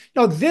like,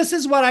 no, this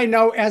is what I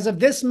know as of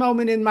this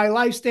moment in my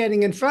life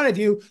standing in front of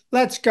you.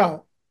 Let's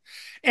go.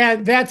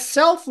 And that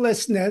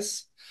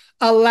selflessness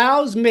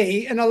allows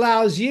me and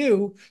allows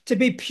you to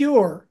be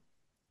pure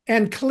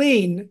and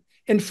clean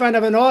in front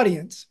of an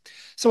audience.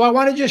 So I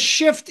want to just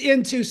shift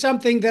into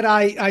something that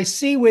I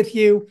see with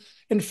you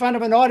in front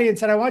of an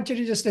audience. And I want you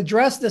to just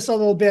address this a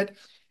little bit.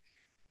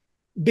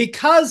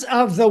 Because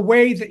of the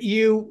way that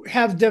you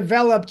have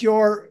developed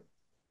your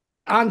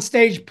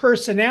onstage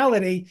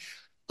personality,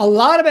 a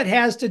lot of it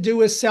has to do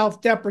with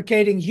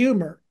self-deprecating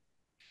humor,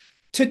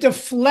 to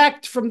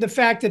deflect from the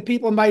fact that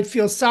people might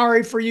feel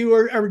sorry for you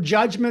or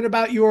judgment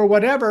about you or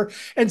whatever.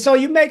 And so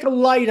you make a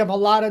light of a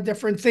lot of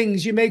different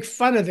things. You make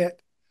fun of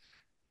it.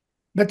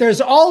 But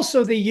there's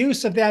also the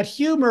use of that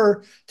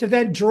humor to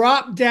then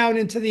drop down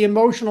into the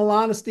emotional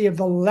honesty of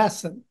the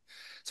lesson.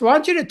 So I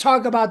want you to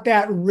talk about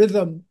that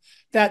rhythm,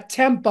 that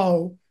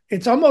tempo.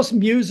 It's almost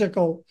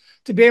musical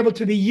to be able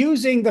to be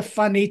using the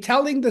funny,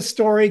 telling the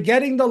story,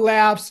 getting the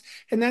laughs,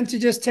 and then to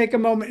just take a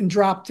moment and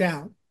drop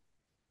down.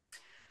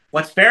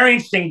 What's very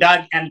interesting,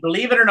 Doug, and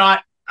believe it or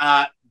not,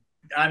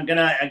 I'm going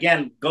to,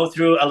 again, go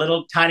through a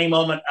little tiny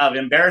moment of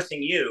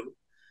embarrassing you.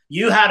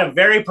 You had a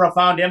very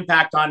profound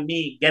impact on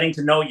me getting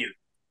to know you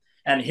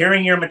and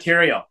hearing your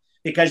material,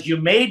 because you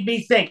made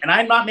me think, and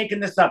I'm not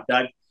making this up,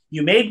 Doug,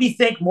 you made me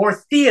think more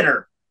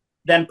theater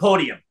than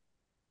podium.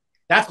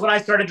 That's what I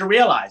started to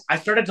realize. I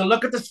started to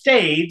look at the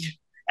stage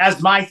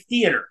as my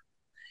theater.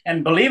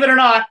 And believe it or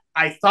not,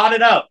 I thought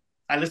it out.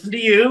 I listened to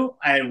you.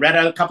 I read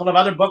a couple of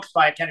other books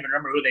by, I can't even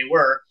remember who they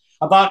were,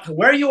 about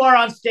where you are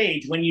on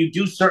stage when you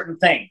do certain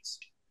things.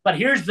 But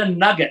here's the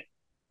nugget.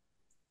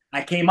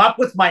 I came up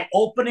with my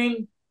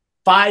opening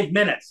 5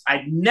 minutes.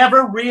 I'd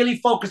never really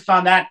focused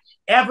on that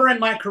ever in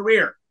my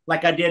career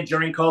like I did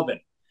during COVID.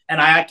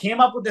 And I came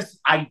up with this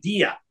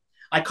idea.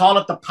 I call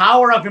it the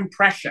power of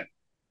impression.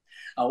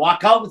 I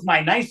walk out with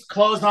my nice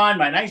clothes on,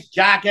 my nice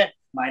jacket,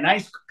 my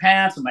nice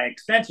pants, and my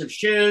expensive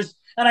shoes.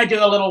 And I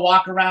do a little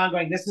walk around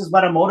going, this is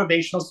what a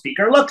motivational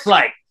speaker looks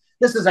like.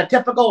 This is a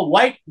typical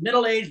white,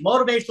 middle-aged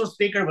motivational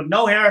speaker with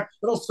no hair,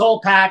 little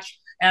soul patch.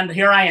 And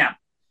here I am.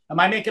 Am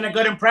I making a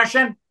good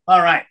impression?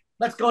 All right,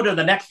 let's go to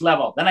the next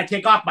level. Then I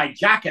take off my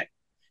jacket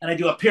and I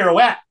do a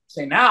pirouette.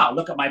 Say, now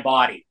look at my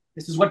body.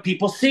 This is what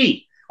people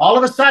see. All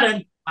of a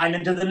sudden, I'm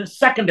into the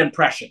second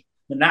impression.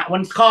 And that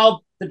one's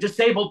called the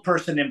disabled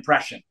person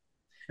impression.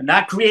 And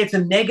that creates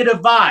a negative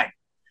vibe.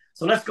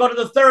 So let's go to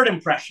the third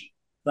impression.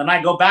 Then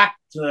I go back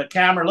to the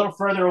camera a little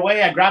further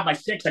away. I grab my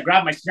sticks, I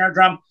grab my snare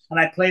drum, and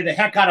I play the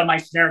heck out of my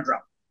snare drum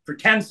for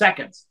 10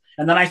 seconds.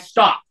 And then I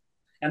stop.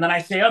 And then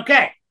I say,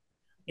 okay,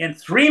 in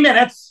 3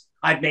 minutes,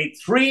 I've made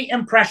 3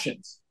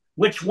 impressions.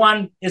 Which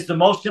one is the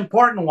most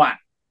important one?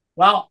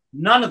 Well,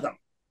 none of them.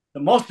 The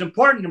most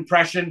important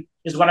impression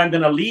is what I'm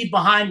going to leave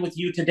behind with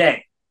you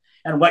today.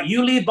 And what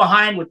you leave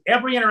behind with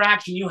every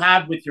interaction you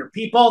have with your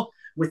people,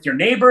 with your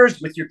neighbors,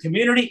 with your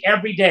community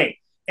every day.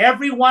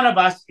 Every one of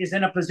us is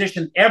in a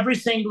position every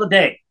single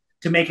day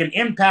to make an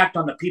impact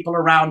on the people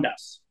around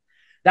us.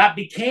 That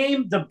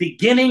became the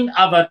beginning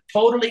of a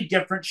totally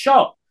different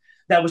show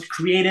that was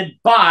created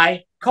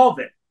by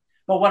COVID.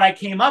 But what I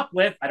came up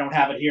with, I don't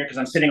have it here because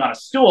I'm sitting on a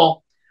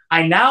stool,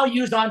 I now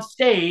use on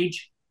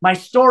stage my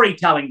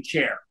storytelling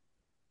chair.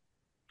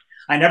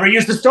 I never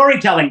used the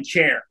storytelling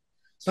chair.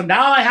 So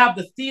now I have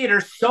the theater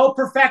so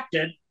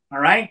perfected, all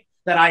right,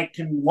 that I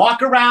can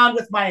walk around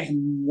with my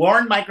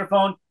worn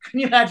microphone.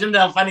 Can you imagine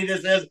how funny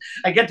this is?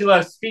 I get to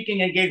a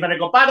speaking engagement. I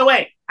go, by the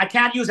way, I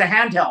can't use a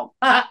handheld.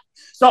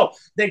 So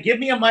they give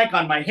me a mic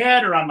on my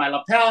head or on my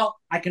lapel.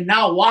 I can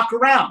now walk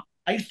around.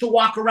 I used to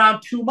walk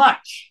around too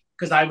much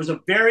because I was a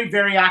very,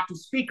 very active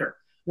speaker.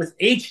 With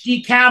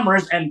HD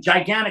cameras and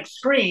gigantic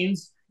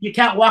screens, you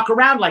can't walk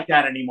around like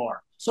that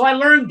anymore. So I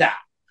learned that.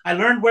 I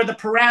learned where the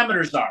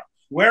parameters are,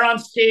 where on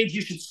stage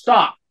you should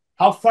stop,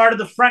 how far to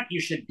the front you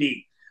should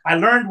be. I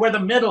learned where the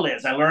middle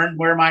is. I learned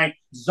where my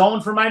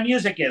zone for my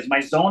music is, my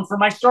zone for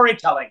my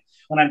storytelling.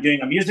 When I'm doing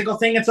a musical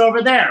thing, it's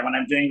over there. When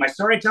I'm doing my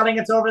storytelling,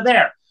 it's over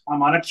there.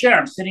 I'm on a chair,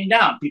 I'm sitting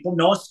down. People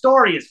know a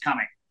story is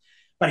coming.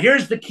 But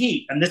here's the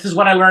key, and this is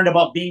what I learned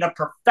about being a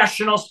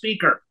professional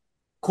speaker.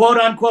 Quote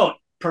unquote,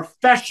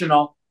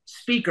 professional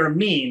speaker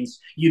means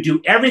you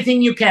do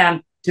everything you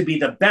can to be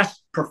the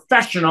best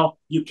professional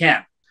you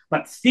can.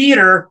 But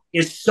theater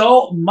is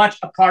so much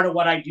a part of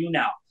what I do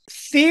now.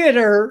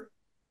 Theater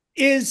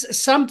is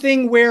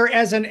something where,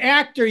 as an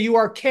actor, you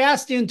are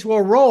cast into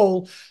a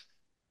role.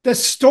 The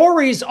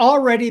story's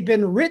already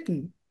been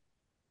written.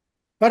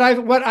 But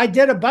I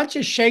did a bunch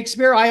of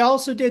Shakespeare. I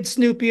also did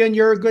Snoopy and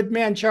You're a Good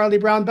Man, Charlie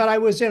Brown. But I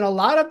was in a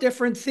lot of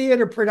different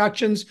theater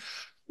productions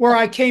where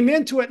I came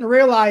into it and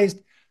realized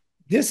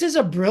this is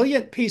a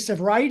brilliant piece of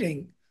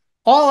writing.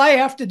 All I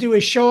have to do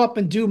is show up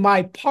and do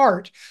my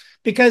part,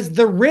 because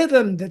the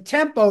rhythm, the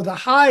tempo, the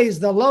highs,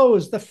 the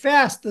lows, the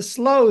fast, the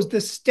slows,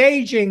 the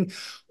staging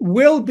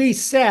will be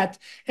set.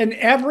 And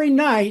every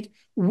night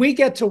we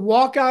get to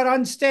walk out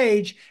on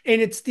stage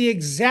and it's the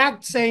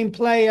exact same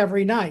play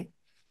every night.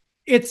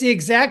 It's the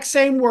exact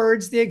same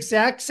words, the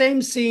exact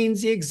same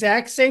scenes, the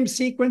exact same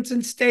sequence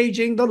and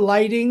staging, the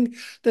lighting,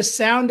 the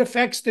sound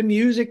effects, the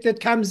music that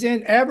comes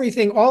in,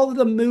 everything, all of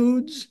the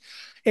moods.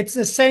 It's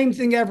the same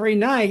thing every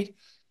night.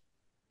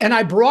 And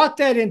I brought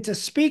that into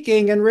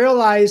speaking and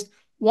realized,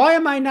 why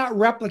am I not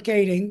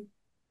replicating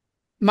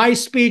my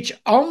speech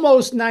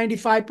almost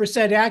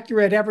 95%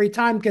 accurate every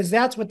time? Because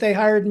that's what they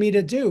hired me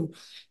to do.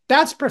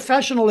 That's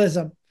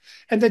professionalism.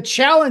 And the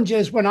challenge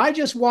is, when I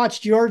just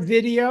watched your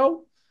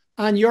video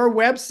on your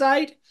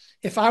website,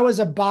 if I was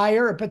a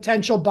buyer, a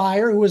potential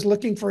buyer who was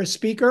looking for a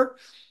speaker,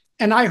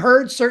 and I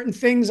heard certain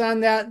things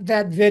on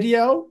that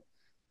video,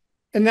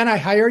 and then I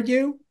hired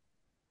you,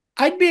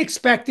 I'd be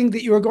expecting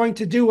that you were going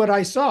to do what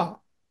I saw.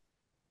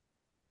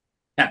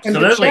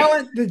 Absolutely.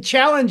 And the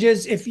challenge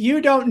is, if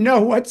you don't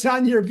know what's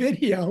on your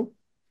video,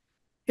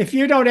 if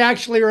you don't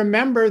actually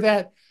remember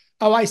that,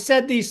 oh, I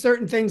said these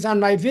certain things on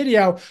my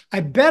video,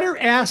 I better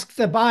ask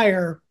the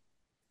buyer,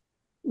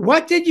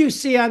 what did you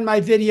see on my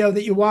video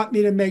that you want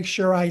me to make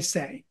sure I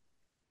say?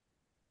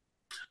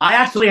 I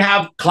actually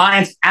have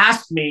clients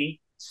ask me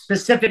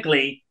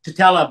specifically to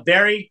tell a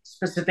very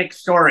specific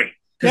story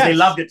because they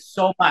loved it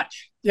so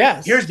much.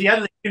 Yes. Here's the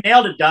other thing. You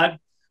nailed it, Doug.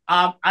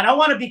 I don't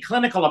want to be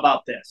clinical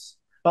about this,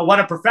 but what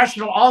a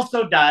professional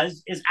also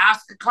does is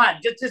ask a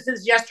client, just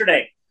as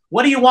yesterday,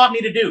 what do you want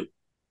me to do?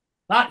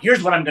 Not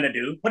here's what I'm going to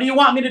do. What do you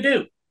want me to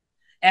do?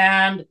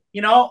 And,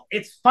 you know,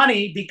 it's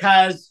funny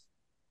because,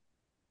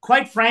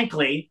 quite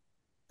frankly,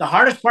 the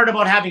hardest part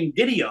about having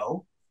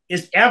video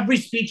is every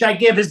speech I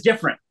give is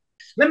different.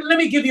 Let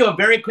me give you a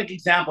very quick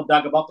example,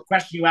 Doug, about the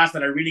question you asked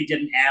that I really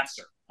didn't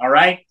answer. All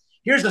right.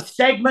 Here's a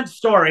segment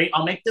story.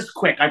 I'll make this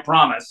quick, I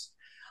promise.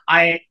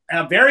 I,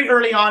 very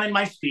early on in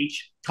my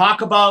speech,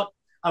 talk about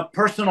a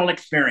personal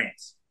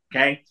experience,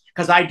 okay?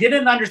 Because I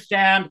didn't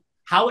understand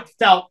how it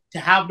felt to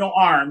have no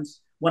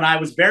arms when I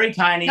was very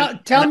tiny.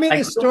 Tell me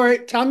the story.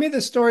 Tell me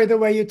the story the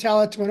way you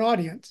tell it to an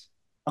audience.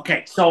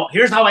 Okay, so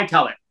here's how I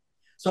tell it.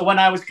 So when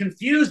I was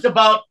confused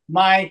about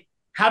my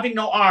having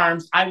no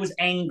arms, I was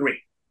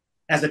angry.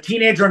 As a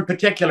teenager in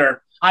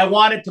particular, I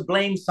wanted to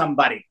blame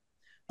somebody,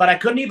 but I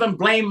couldn't even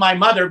blame my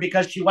mother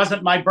because she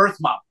wasn't my birth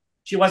mom.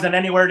 She wasn't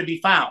anywhere to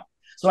be found.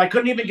 So I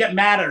couldn't even get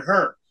mad at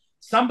her.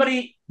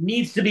 Somebody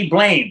needs to be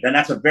blamed, and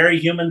that's a very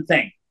human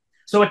thing.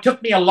 So it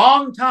took me a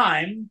long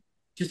time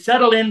to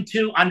settle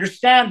into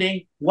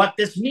understanding what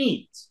this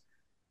means.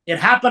 It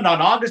happened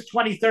on August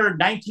 23rd,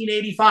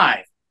 1985,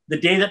 the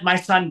day that my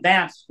son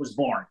Vance was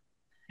born.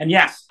 And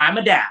yes, I'm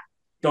a dad.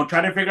 Don't try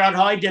to figure out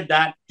how I did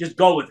that. Just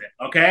go with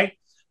it, okay?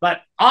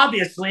 But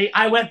obviously,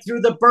 I went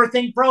through the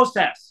birthing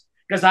process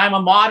because I'm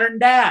a modern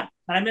dad.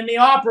 And I'm in the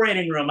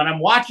operating room and I'm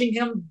watching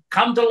him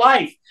come to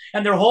life.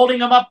 And they're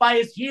holding him up by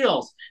his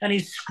heels. And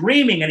he's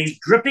screaming and he's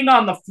dripping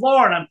on the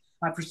floor. And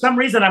for some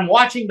reason, I'm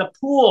watching the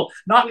pool,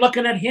 not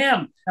looking at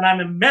him. And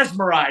I'm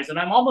mesmerized and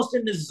I'm almost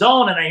in this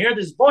zone. And I hear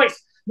this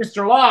voice,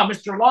 Mr. Law,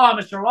 Mr. Law,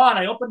 Mr. Law. And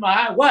I open my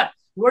eye. What?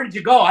 Where did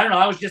you go? I don't know.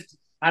 I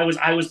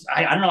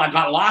don't know. I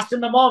got lost in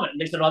the moment.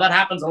 And they said, oh, that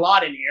happens a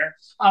lot in here.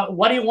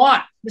 What do you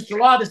want? Mr.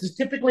 Law, this is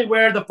typically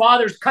where the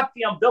fathers cut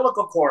the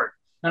umbilical cord.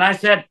 And I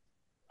said,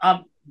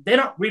 they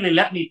don't really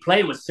let me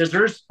play with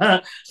scissors.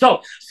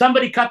 So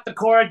somebody cut the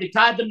cord, they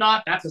tied the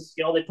knot. That's a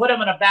skill. They put him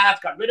in a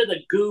bath, got rid of the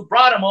goo,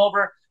 brought him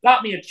over,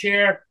 got me a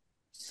chair,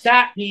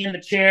 sat me in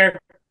the chair,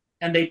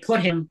 and they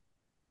put him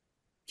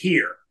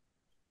here.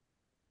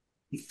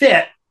 He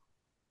fit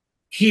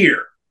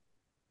here.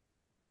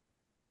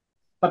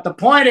 But the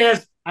point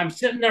is, I'm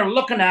sitting there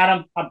looking at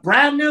him, a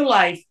brand new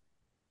life.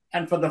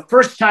 And for the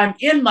first time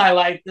in my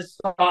life, this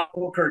thought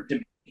occurred to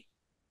me.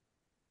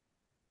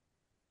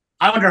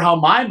 I wonder how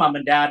my mom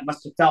and dad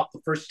must have felt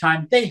the first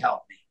time they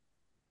held me.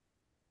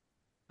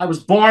 I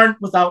was born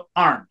without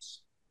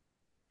arms.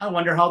 I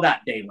wonder how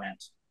that day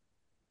went.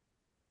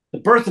 The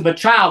birth of a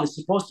child is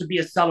supposed to be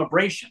a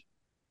celebration,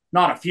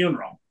 not a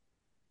funeral.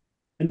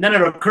 And then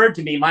it occurred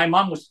to me, my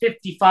mom was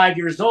 55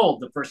 years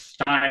old the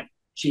first time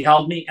she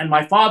held me, and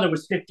my father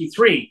was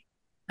 53,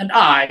 and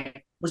I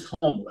was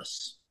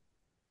homeless.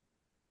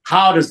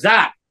 How does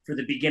that for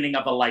the beginning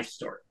of a life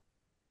story?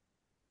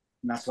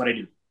 And that's what I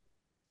do.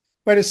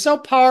 But it's so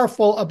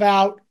powerful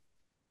about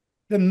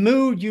the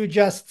mood you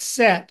just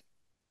set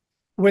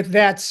with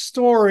that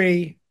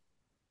story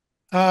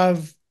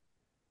of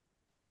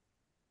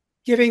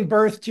giving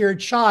birth to your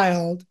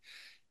child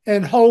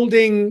and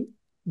holding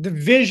the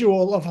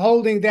visual of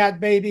holding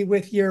that baby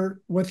with your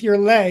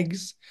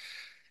legs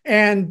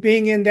and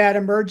being in that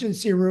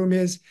emergency room.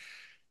 Is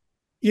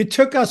you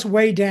took us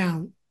way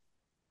down.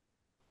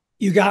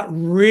 You got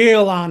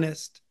real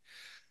honest.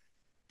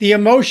 The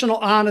emotional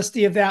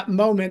honesty of that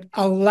moment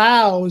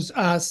allows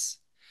us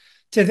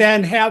to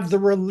then have the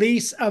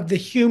release of the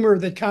humor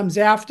that comes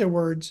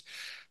afterwards,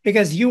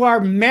 because you are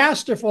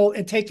masterful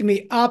at taking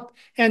me up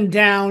and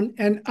down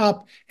and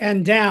up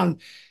and down.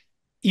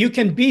 You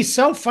can be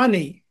so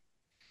funny,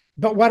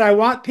 but what I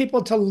want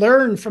people to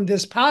learn from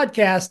this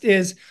podcast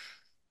is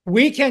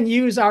we can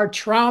use our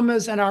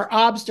traumas and our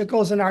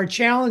obstacles and our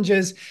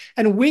challenges,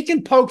 and we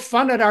can poke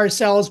fun at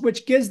ourselves,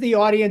 which gives the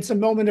audience a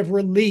moment of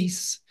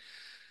release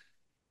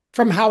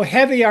from how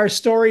heavy our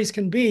stories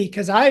can be,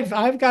 because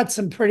I've got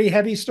some pretty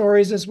heavy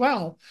stories as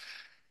well.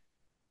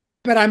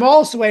 But I'm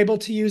also able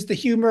to use the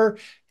humor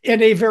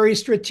in a very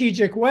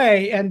strategic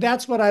way. And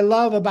that's what I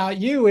love about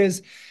you,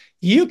 is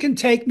you can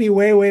take me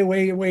way, way,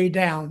 way, way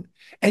down.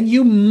 And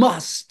you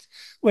must.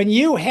 When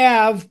you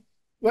have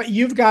what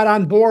you've got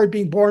on board,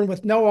 being born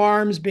with no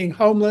arms, being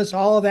homeless,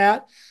 all of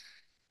that,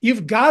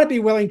 you've got to be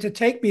willing to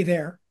take me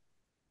there,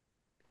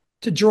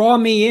 to draw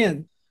me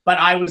in. But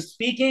I was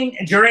speaking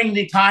during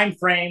the time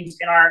frames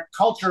in our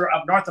culture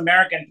of North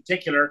America in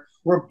particular,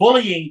 where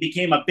bullying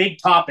became a big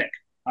topic.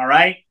 All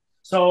right.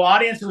 So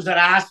audiences would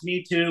ask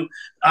me to,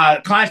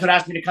 clients would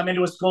ask me to come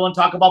into a school and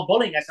talk about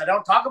bullying. I said, I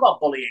don't talk about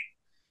bullying.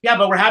 Yeah,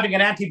 but we're having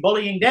an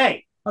anti-bullying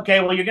day.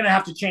 Okay, well, you're going to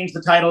have to change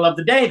the title of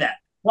the day then.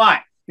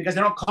 Why? Because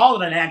I don't call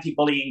it an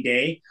anti-bullying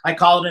day. I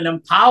call it an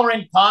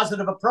empowering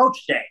positive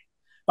approach day,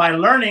 by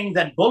learning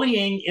that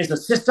bullying is a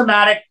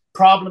systematic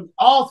problem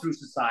all through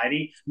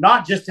society,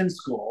 not just in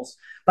schools.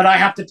 But I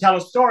have to tell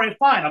a story.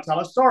 Fine, I'll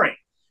tell a story.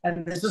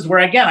 And this is where,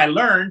 again, I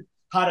learned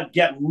how to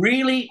get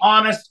really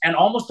honest and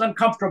almost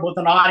uncomfortable with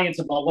an audience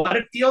about what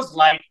it feels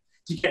like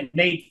to get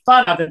made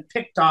fun of and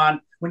picked on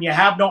when you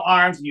have no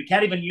arms and you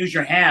can't even use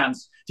your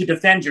hands to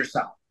defend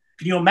yourself.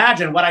 Can you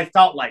imagine what I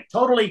felt like?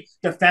 Totally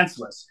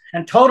defenseless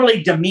and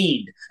totally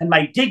demeaned and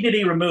my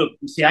dignity removed.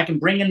 You see, I can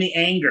bring in the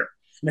anger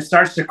and it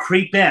starts to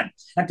creep in,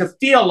 and to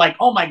feel like,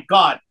 oh my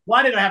God,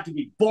 why did I have to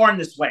be born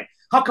this way?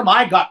 How come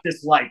I got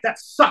this life? That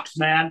sucks,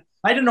 man.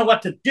 I didn't know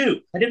what to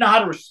do. I didn't know how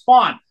to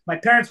respond. My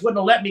parents wouldn't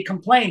have let me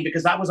complain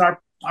because that was our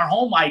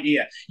home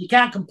idea. You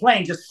can't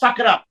complain. Just suck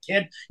it up,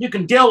 kid. You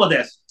can deal with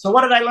this. So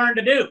what did I learn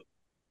to do?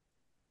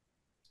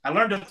 I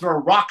learned to throw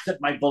rocks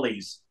at my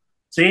bullies.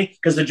 See,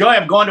 because the joy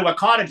of going to a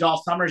cottage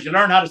all summer is you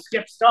learn how to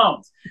skip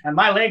stones. And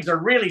my legs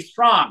are really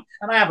strong.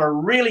 And I have a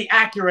really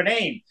accurate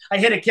aim. I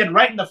hit a kid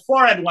right in the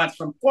forehead once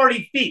from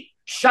 40 feet.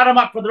 Shut him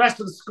up for the rest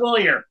of the school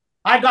year.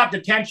 I got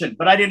detention,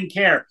 but I didn't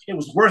care. It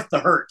was worth the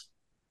hurt.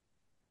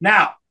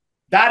 Now,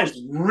 that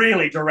is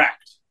really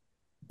direct.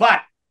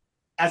 But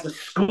as a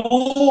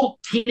school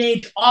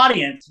teenage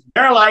audience,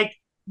 they're like,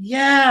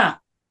 yeah,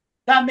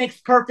 that makes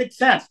perfect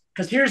sense.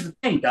 Because here's the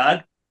thing,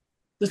 Doug.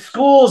 The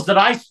schools that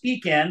I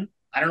speak in,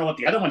 I don't know what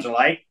the other ones are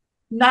like,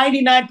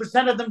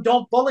 99% of them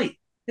don't bully.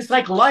 It's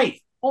like life.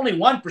 Only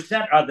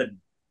 1% are the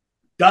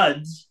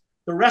duds.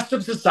 The rest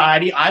of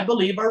society, I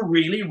believe, are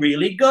really,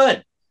 really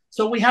good.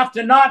 So we have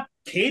to not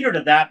cater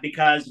to that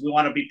because we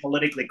want to be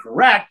politically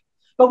correct,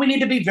 but we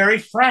need to be very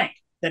frank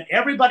that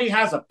everybody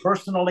has a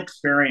personal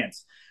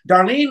experience.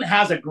 Darlene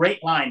has a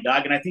great line,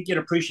 Doug, and I think you'd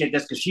appreciate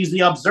this because she's the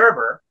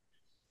observer.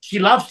 She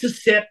loves to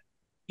sit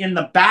in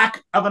the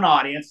back of an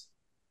audience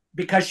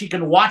because she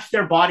can watch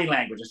their body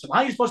language. So how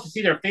are you supposed to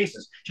see their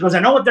faces? She goes, I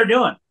know what they're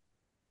doing.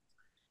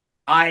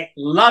 I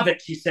love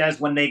it, she says,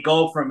 when they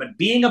go from it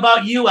being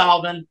about you,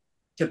 Alvin,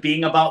 to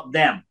being about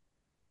them.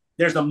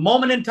 There's a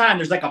moment in time,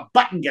 there's like a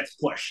button gets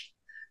pushed.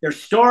 Their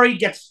story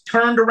gets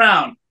turned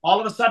around. All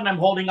of a sudden, I'm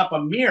holding up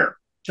a mirror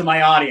to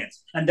my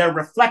audience, and they're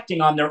reflecting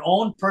on their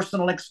own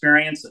personal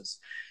experiences.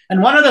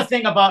 And one other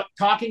thing about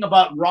talking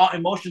about raw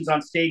emotions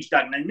on stage,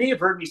 Doug, and you may have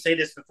heard me say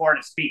this before in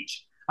a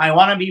speech. I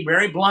want to be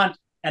very blunt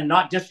and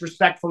not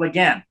disrespectful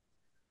again.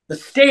 The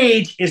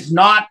stage is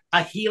not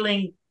a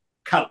healing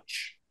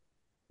couch.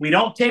 We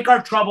don't take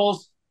our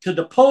troubles to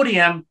the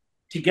podium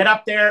to get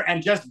up there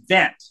and just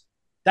vent.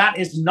 That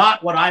is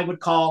not what I would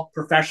call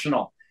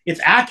professional.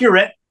 It's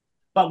accurate.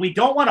 but we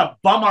don't want to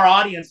bum our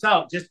audience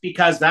out just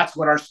because that's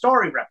what our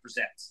story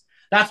represents.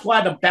 That's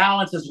why the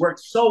balance has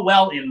worked so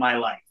well in my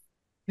life.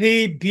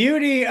 The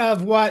beauty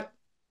of what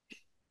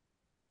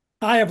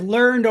I have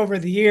learned over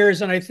the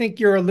years, and I think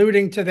you're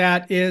alluding to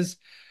that, is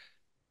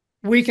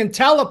we can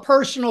tell a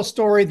personal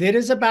story that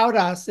is about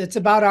us. It's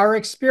about our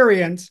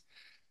experience.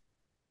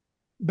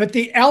 But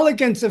the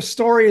elegance of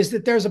story is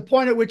that there's a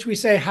point at which we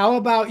say, how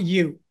about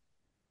you?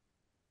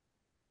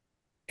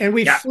 And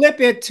we flip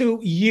it to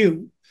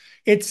you.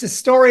 It's a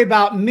story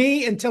about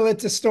me until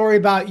it's a story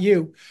about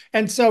you.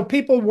 And so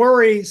people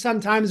worry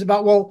sometimes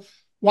about, well,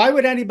 why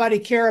would anybody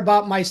care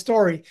about my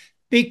story?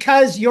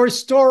 Because your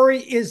story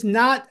is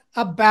not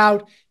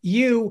about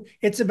you.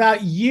 It's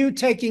about you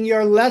taking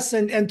your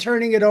lesson and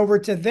turning it over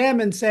to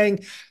them and saying,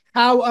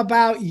 how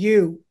about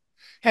you?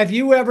 Have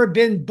you ever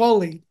been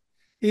bullied?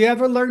 Have you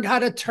ever learned how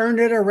to turn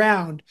it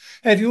around?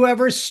 Have you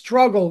ever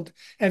struggled?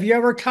 Have you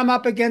ever come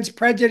up against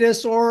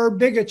prejudice or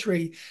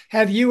bigotry?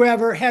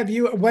 Whatever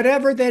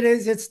that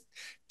is, it's,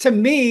 to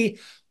me,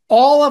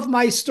 all of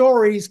my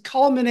stories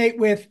culminate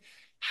with,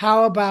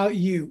 how about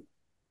you?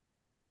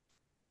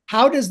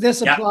 How does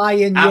this apply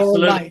in your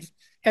life?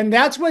 And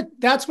that's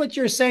what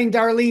you're saying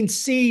Darlene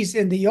sees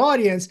in the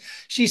audience.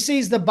 She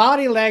sees the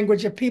body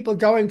language of people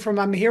going from,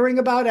 I'm hearing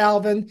about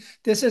Alvin,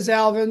 this is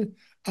Alvin,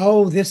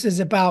 oh, this is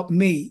about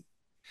me.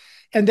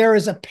 And there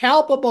is a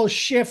palpable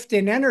shift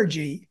in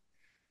energy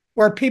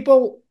where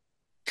people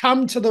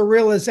come to the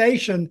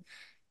realization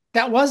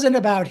that wasn't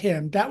about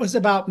him, that was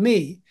about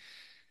me.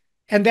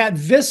 And that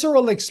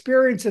visceral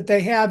experience that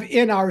they have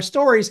in our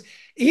stories,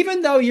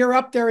 even though you're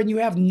up there and you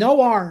have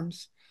no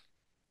arms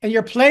and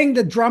you're playing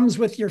the drums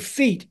with your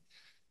feet,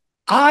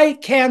 I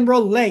can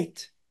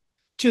relate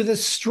to the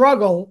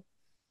struggle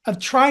of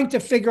trying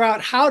to figure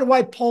out, how do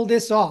I pull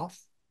this off?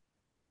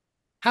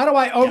 How do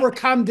I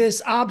overcome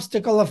this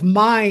obstacle of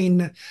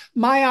mine?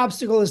 My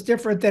obstacle is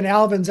different than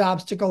Alvin's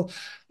obstacle.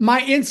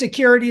 My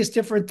insecurity is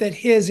different than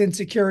his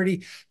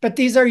insecurity, but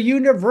these are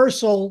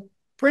universal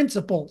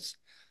principles.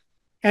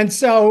 And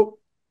so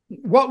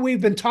what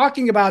we've been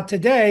talking about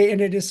today, and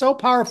it is so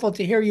powerful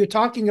to hear you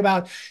talking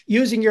about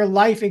using your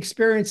life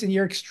experience and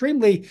your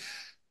extremely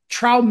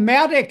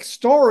traumatic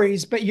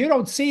stories, but you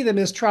don't see them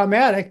as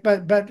traumatic.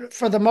 But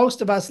for the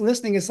most of us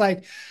listening, it's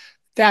like,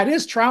 that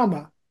is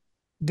trauma.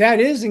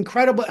 That is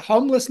incredible.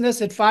 Homelessness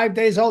at 5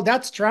 days old,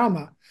 that's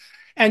trauma.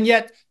 And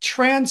yet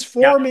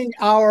transforming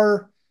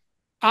our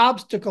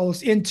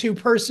obstacles into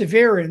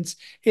perseverance,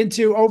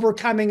 into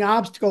overcoming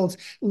obstacles,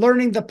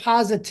 learning the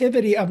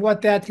positivity of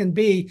what that can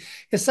be,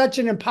 is such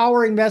an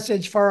empowering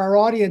message for our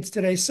audience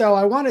today. So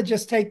I want to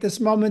just take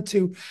this moment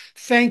to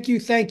thank you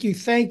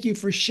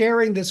for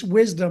sharing this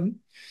wisdom,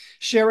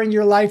 sharing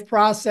your life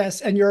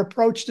process and your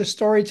approach to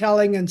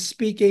storytelling and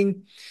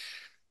speaking.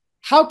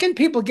 How can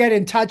people get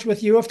in touch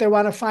with you if they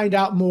want to find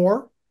out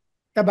more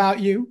about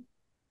you?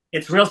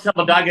 It's real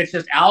simple, Doug. It's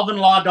just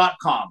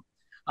alvinlaw.com.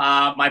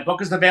 My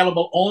book is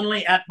available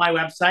only at my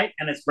website,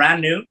 and it's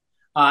brand new,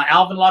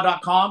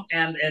 alvinlaw.com.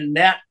 And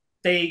that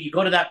you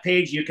go to that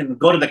page, you can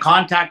go to the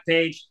contact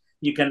page.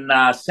 You can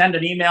send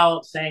an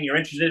email saying you're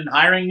interested in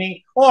hiring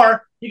me,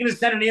 or you can just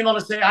send an email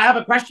to say, I have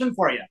a question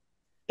for you.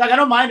 Doug, I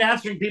don't mind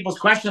answering people's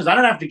questions. I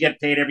don't have to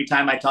get paid every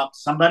time I talk to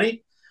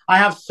somebody. I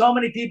have so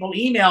many people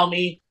email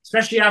me,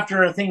 especially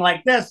after a thing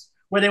like this,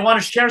 where they want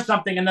to share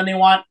something and then they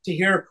want to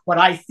hear what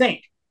I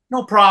think.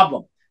 No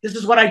problem. This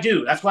is what I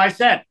do. That's why I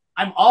said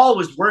I'm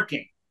always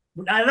working.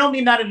 I don't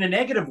mean that in a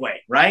negative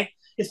way, right?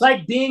 It's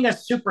like being a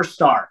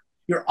superstar.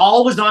 You're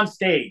always on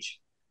stage.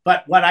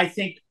 But what I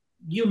think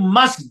you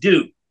must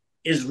do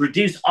is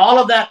reduce all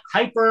of that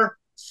hyper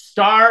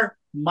star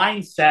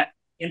mindset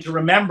into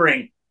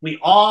remembering we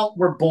all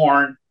were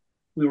born.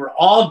 We were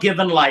all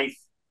given life.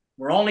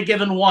 We're only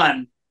given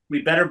one.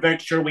 We better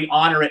make sure we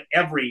honor it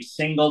every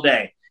single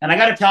day. And I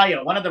got to tell you,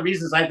 one of the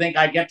reasons I think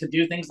I get to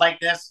do things like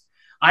this,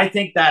 I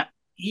think that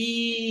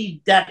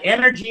that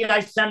energy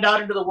I send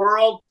out into the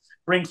world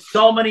brings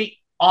so many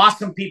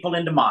awesome people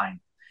into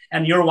mine.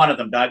 And you're one of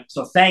them, Doug.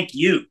 So thank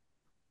you.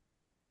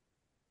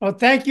 Well,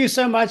 thank you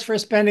so much for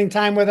spending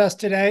time with us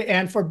today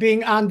and for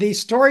being on the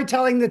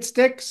Storytelling That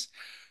Sticks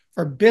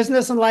for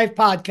Business and Life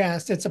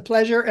podcast. It's a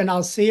pleasure, and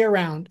I'll see you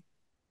around.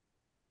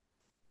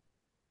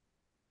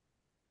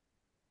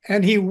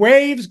 And he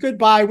waves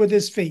goodbye with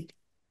his feet.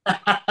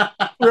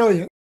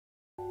 Brilliant.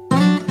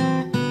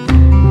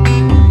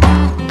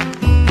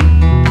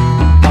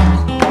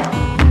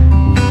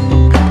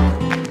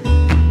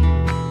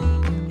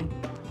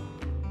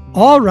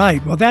 All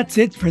right. Well, that's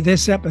it for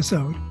this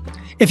episode.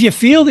 If you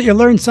feel that you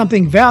learned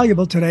something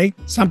valuable today,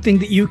 something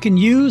that you can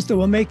use that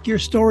will make your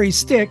story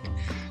stick,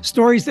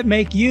 stories that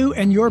make you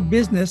and your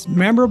business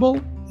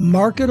memorable,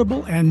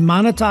 marketable, and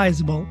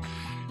monetizable,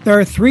 there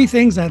are 3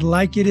 things I'd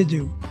like you to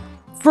do.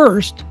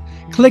 First,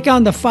 click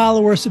on the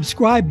follow or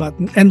subscribe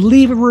button and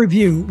leave a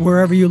review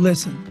wherever you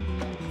listen.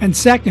 And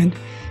second,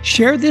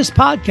 share this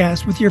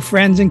podcast with your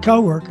friends and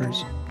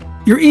coworkers,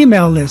 your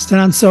email list,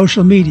 and on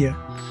social media.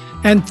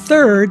 And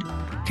third,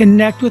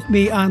 connect with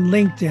me on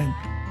LinkedIn.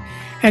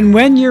 And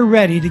when you're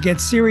ready to get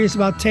serious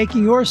about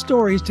taking your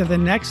stories to the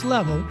next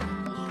level,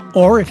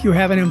 or if you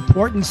have an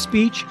important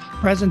speech,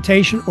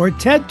 presentation, or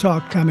TED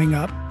Talk coming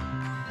up,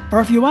 or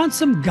if you want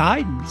some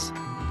guidance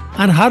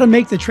on how to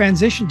make the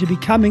transition to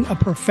becoming a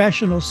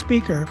professional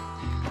speaker,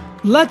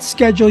 let's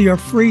schedule your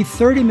free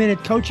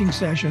 30-minute coaching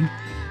session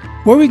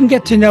where we can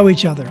get to know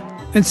each other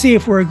and see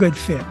if we're a good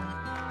fit.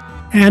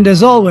 And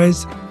as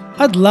always,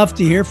 I'd love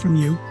to hear from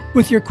you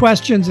with your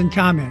questions and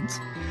comments.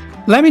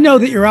 Let me know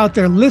that you're out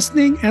there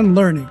listening and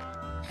learning.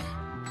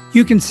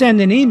 You can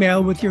send an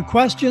email with your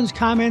questions,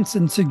 comments,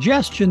 and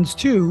suggestions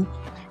to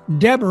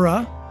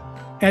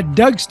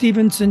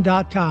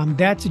Deborah@DougStevenson.com.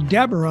 That's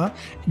Deborah,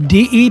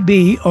 Deborah,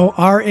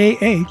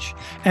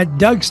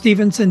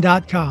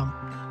 @DougStevenson.com.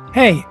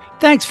 Hey,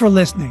 thanks for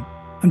listening.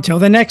 Until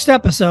the next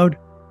episode,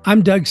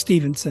 I'm Doug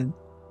Stevenson.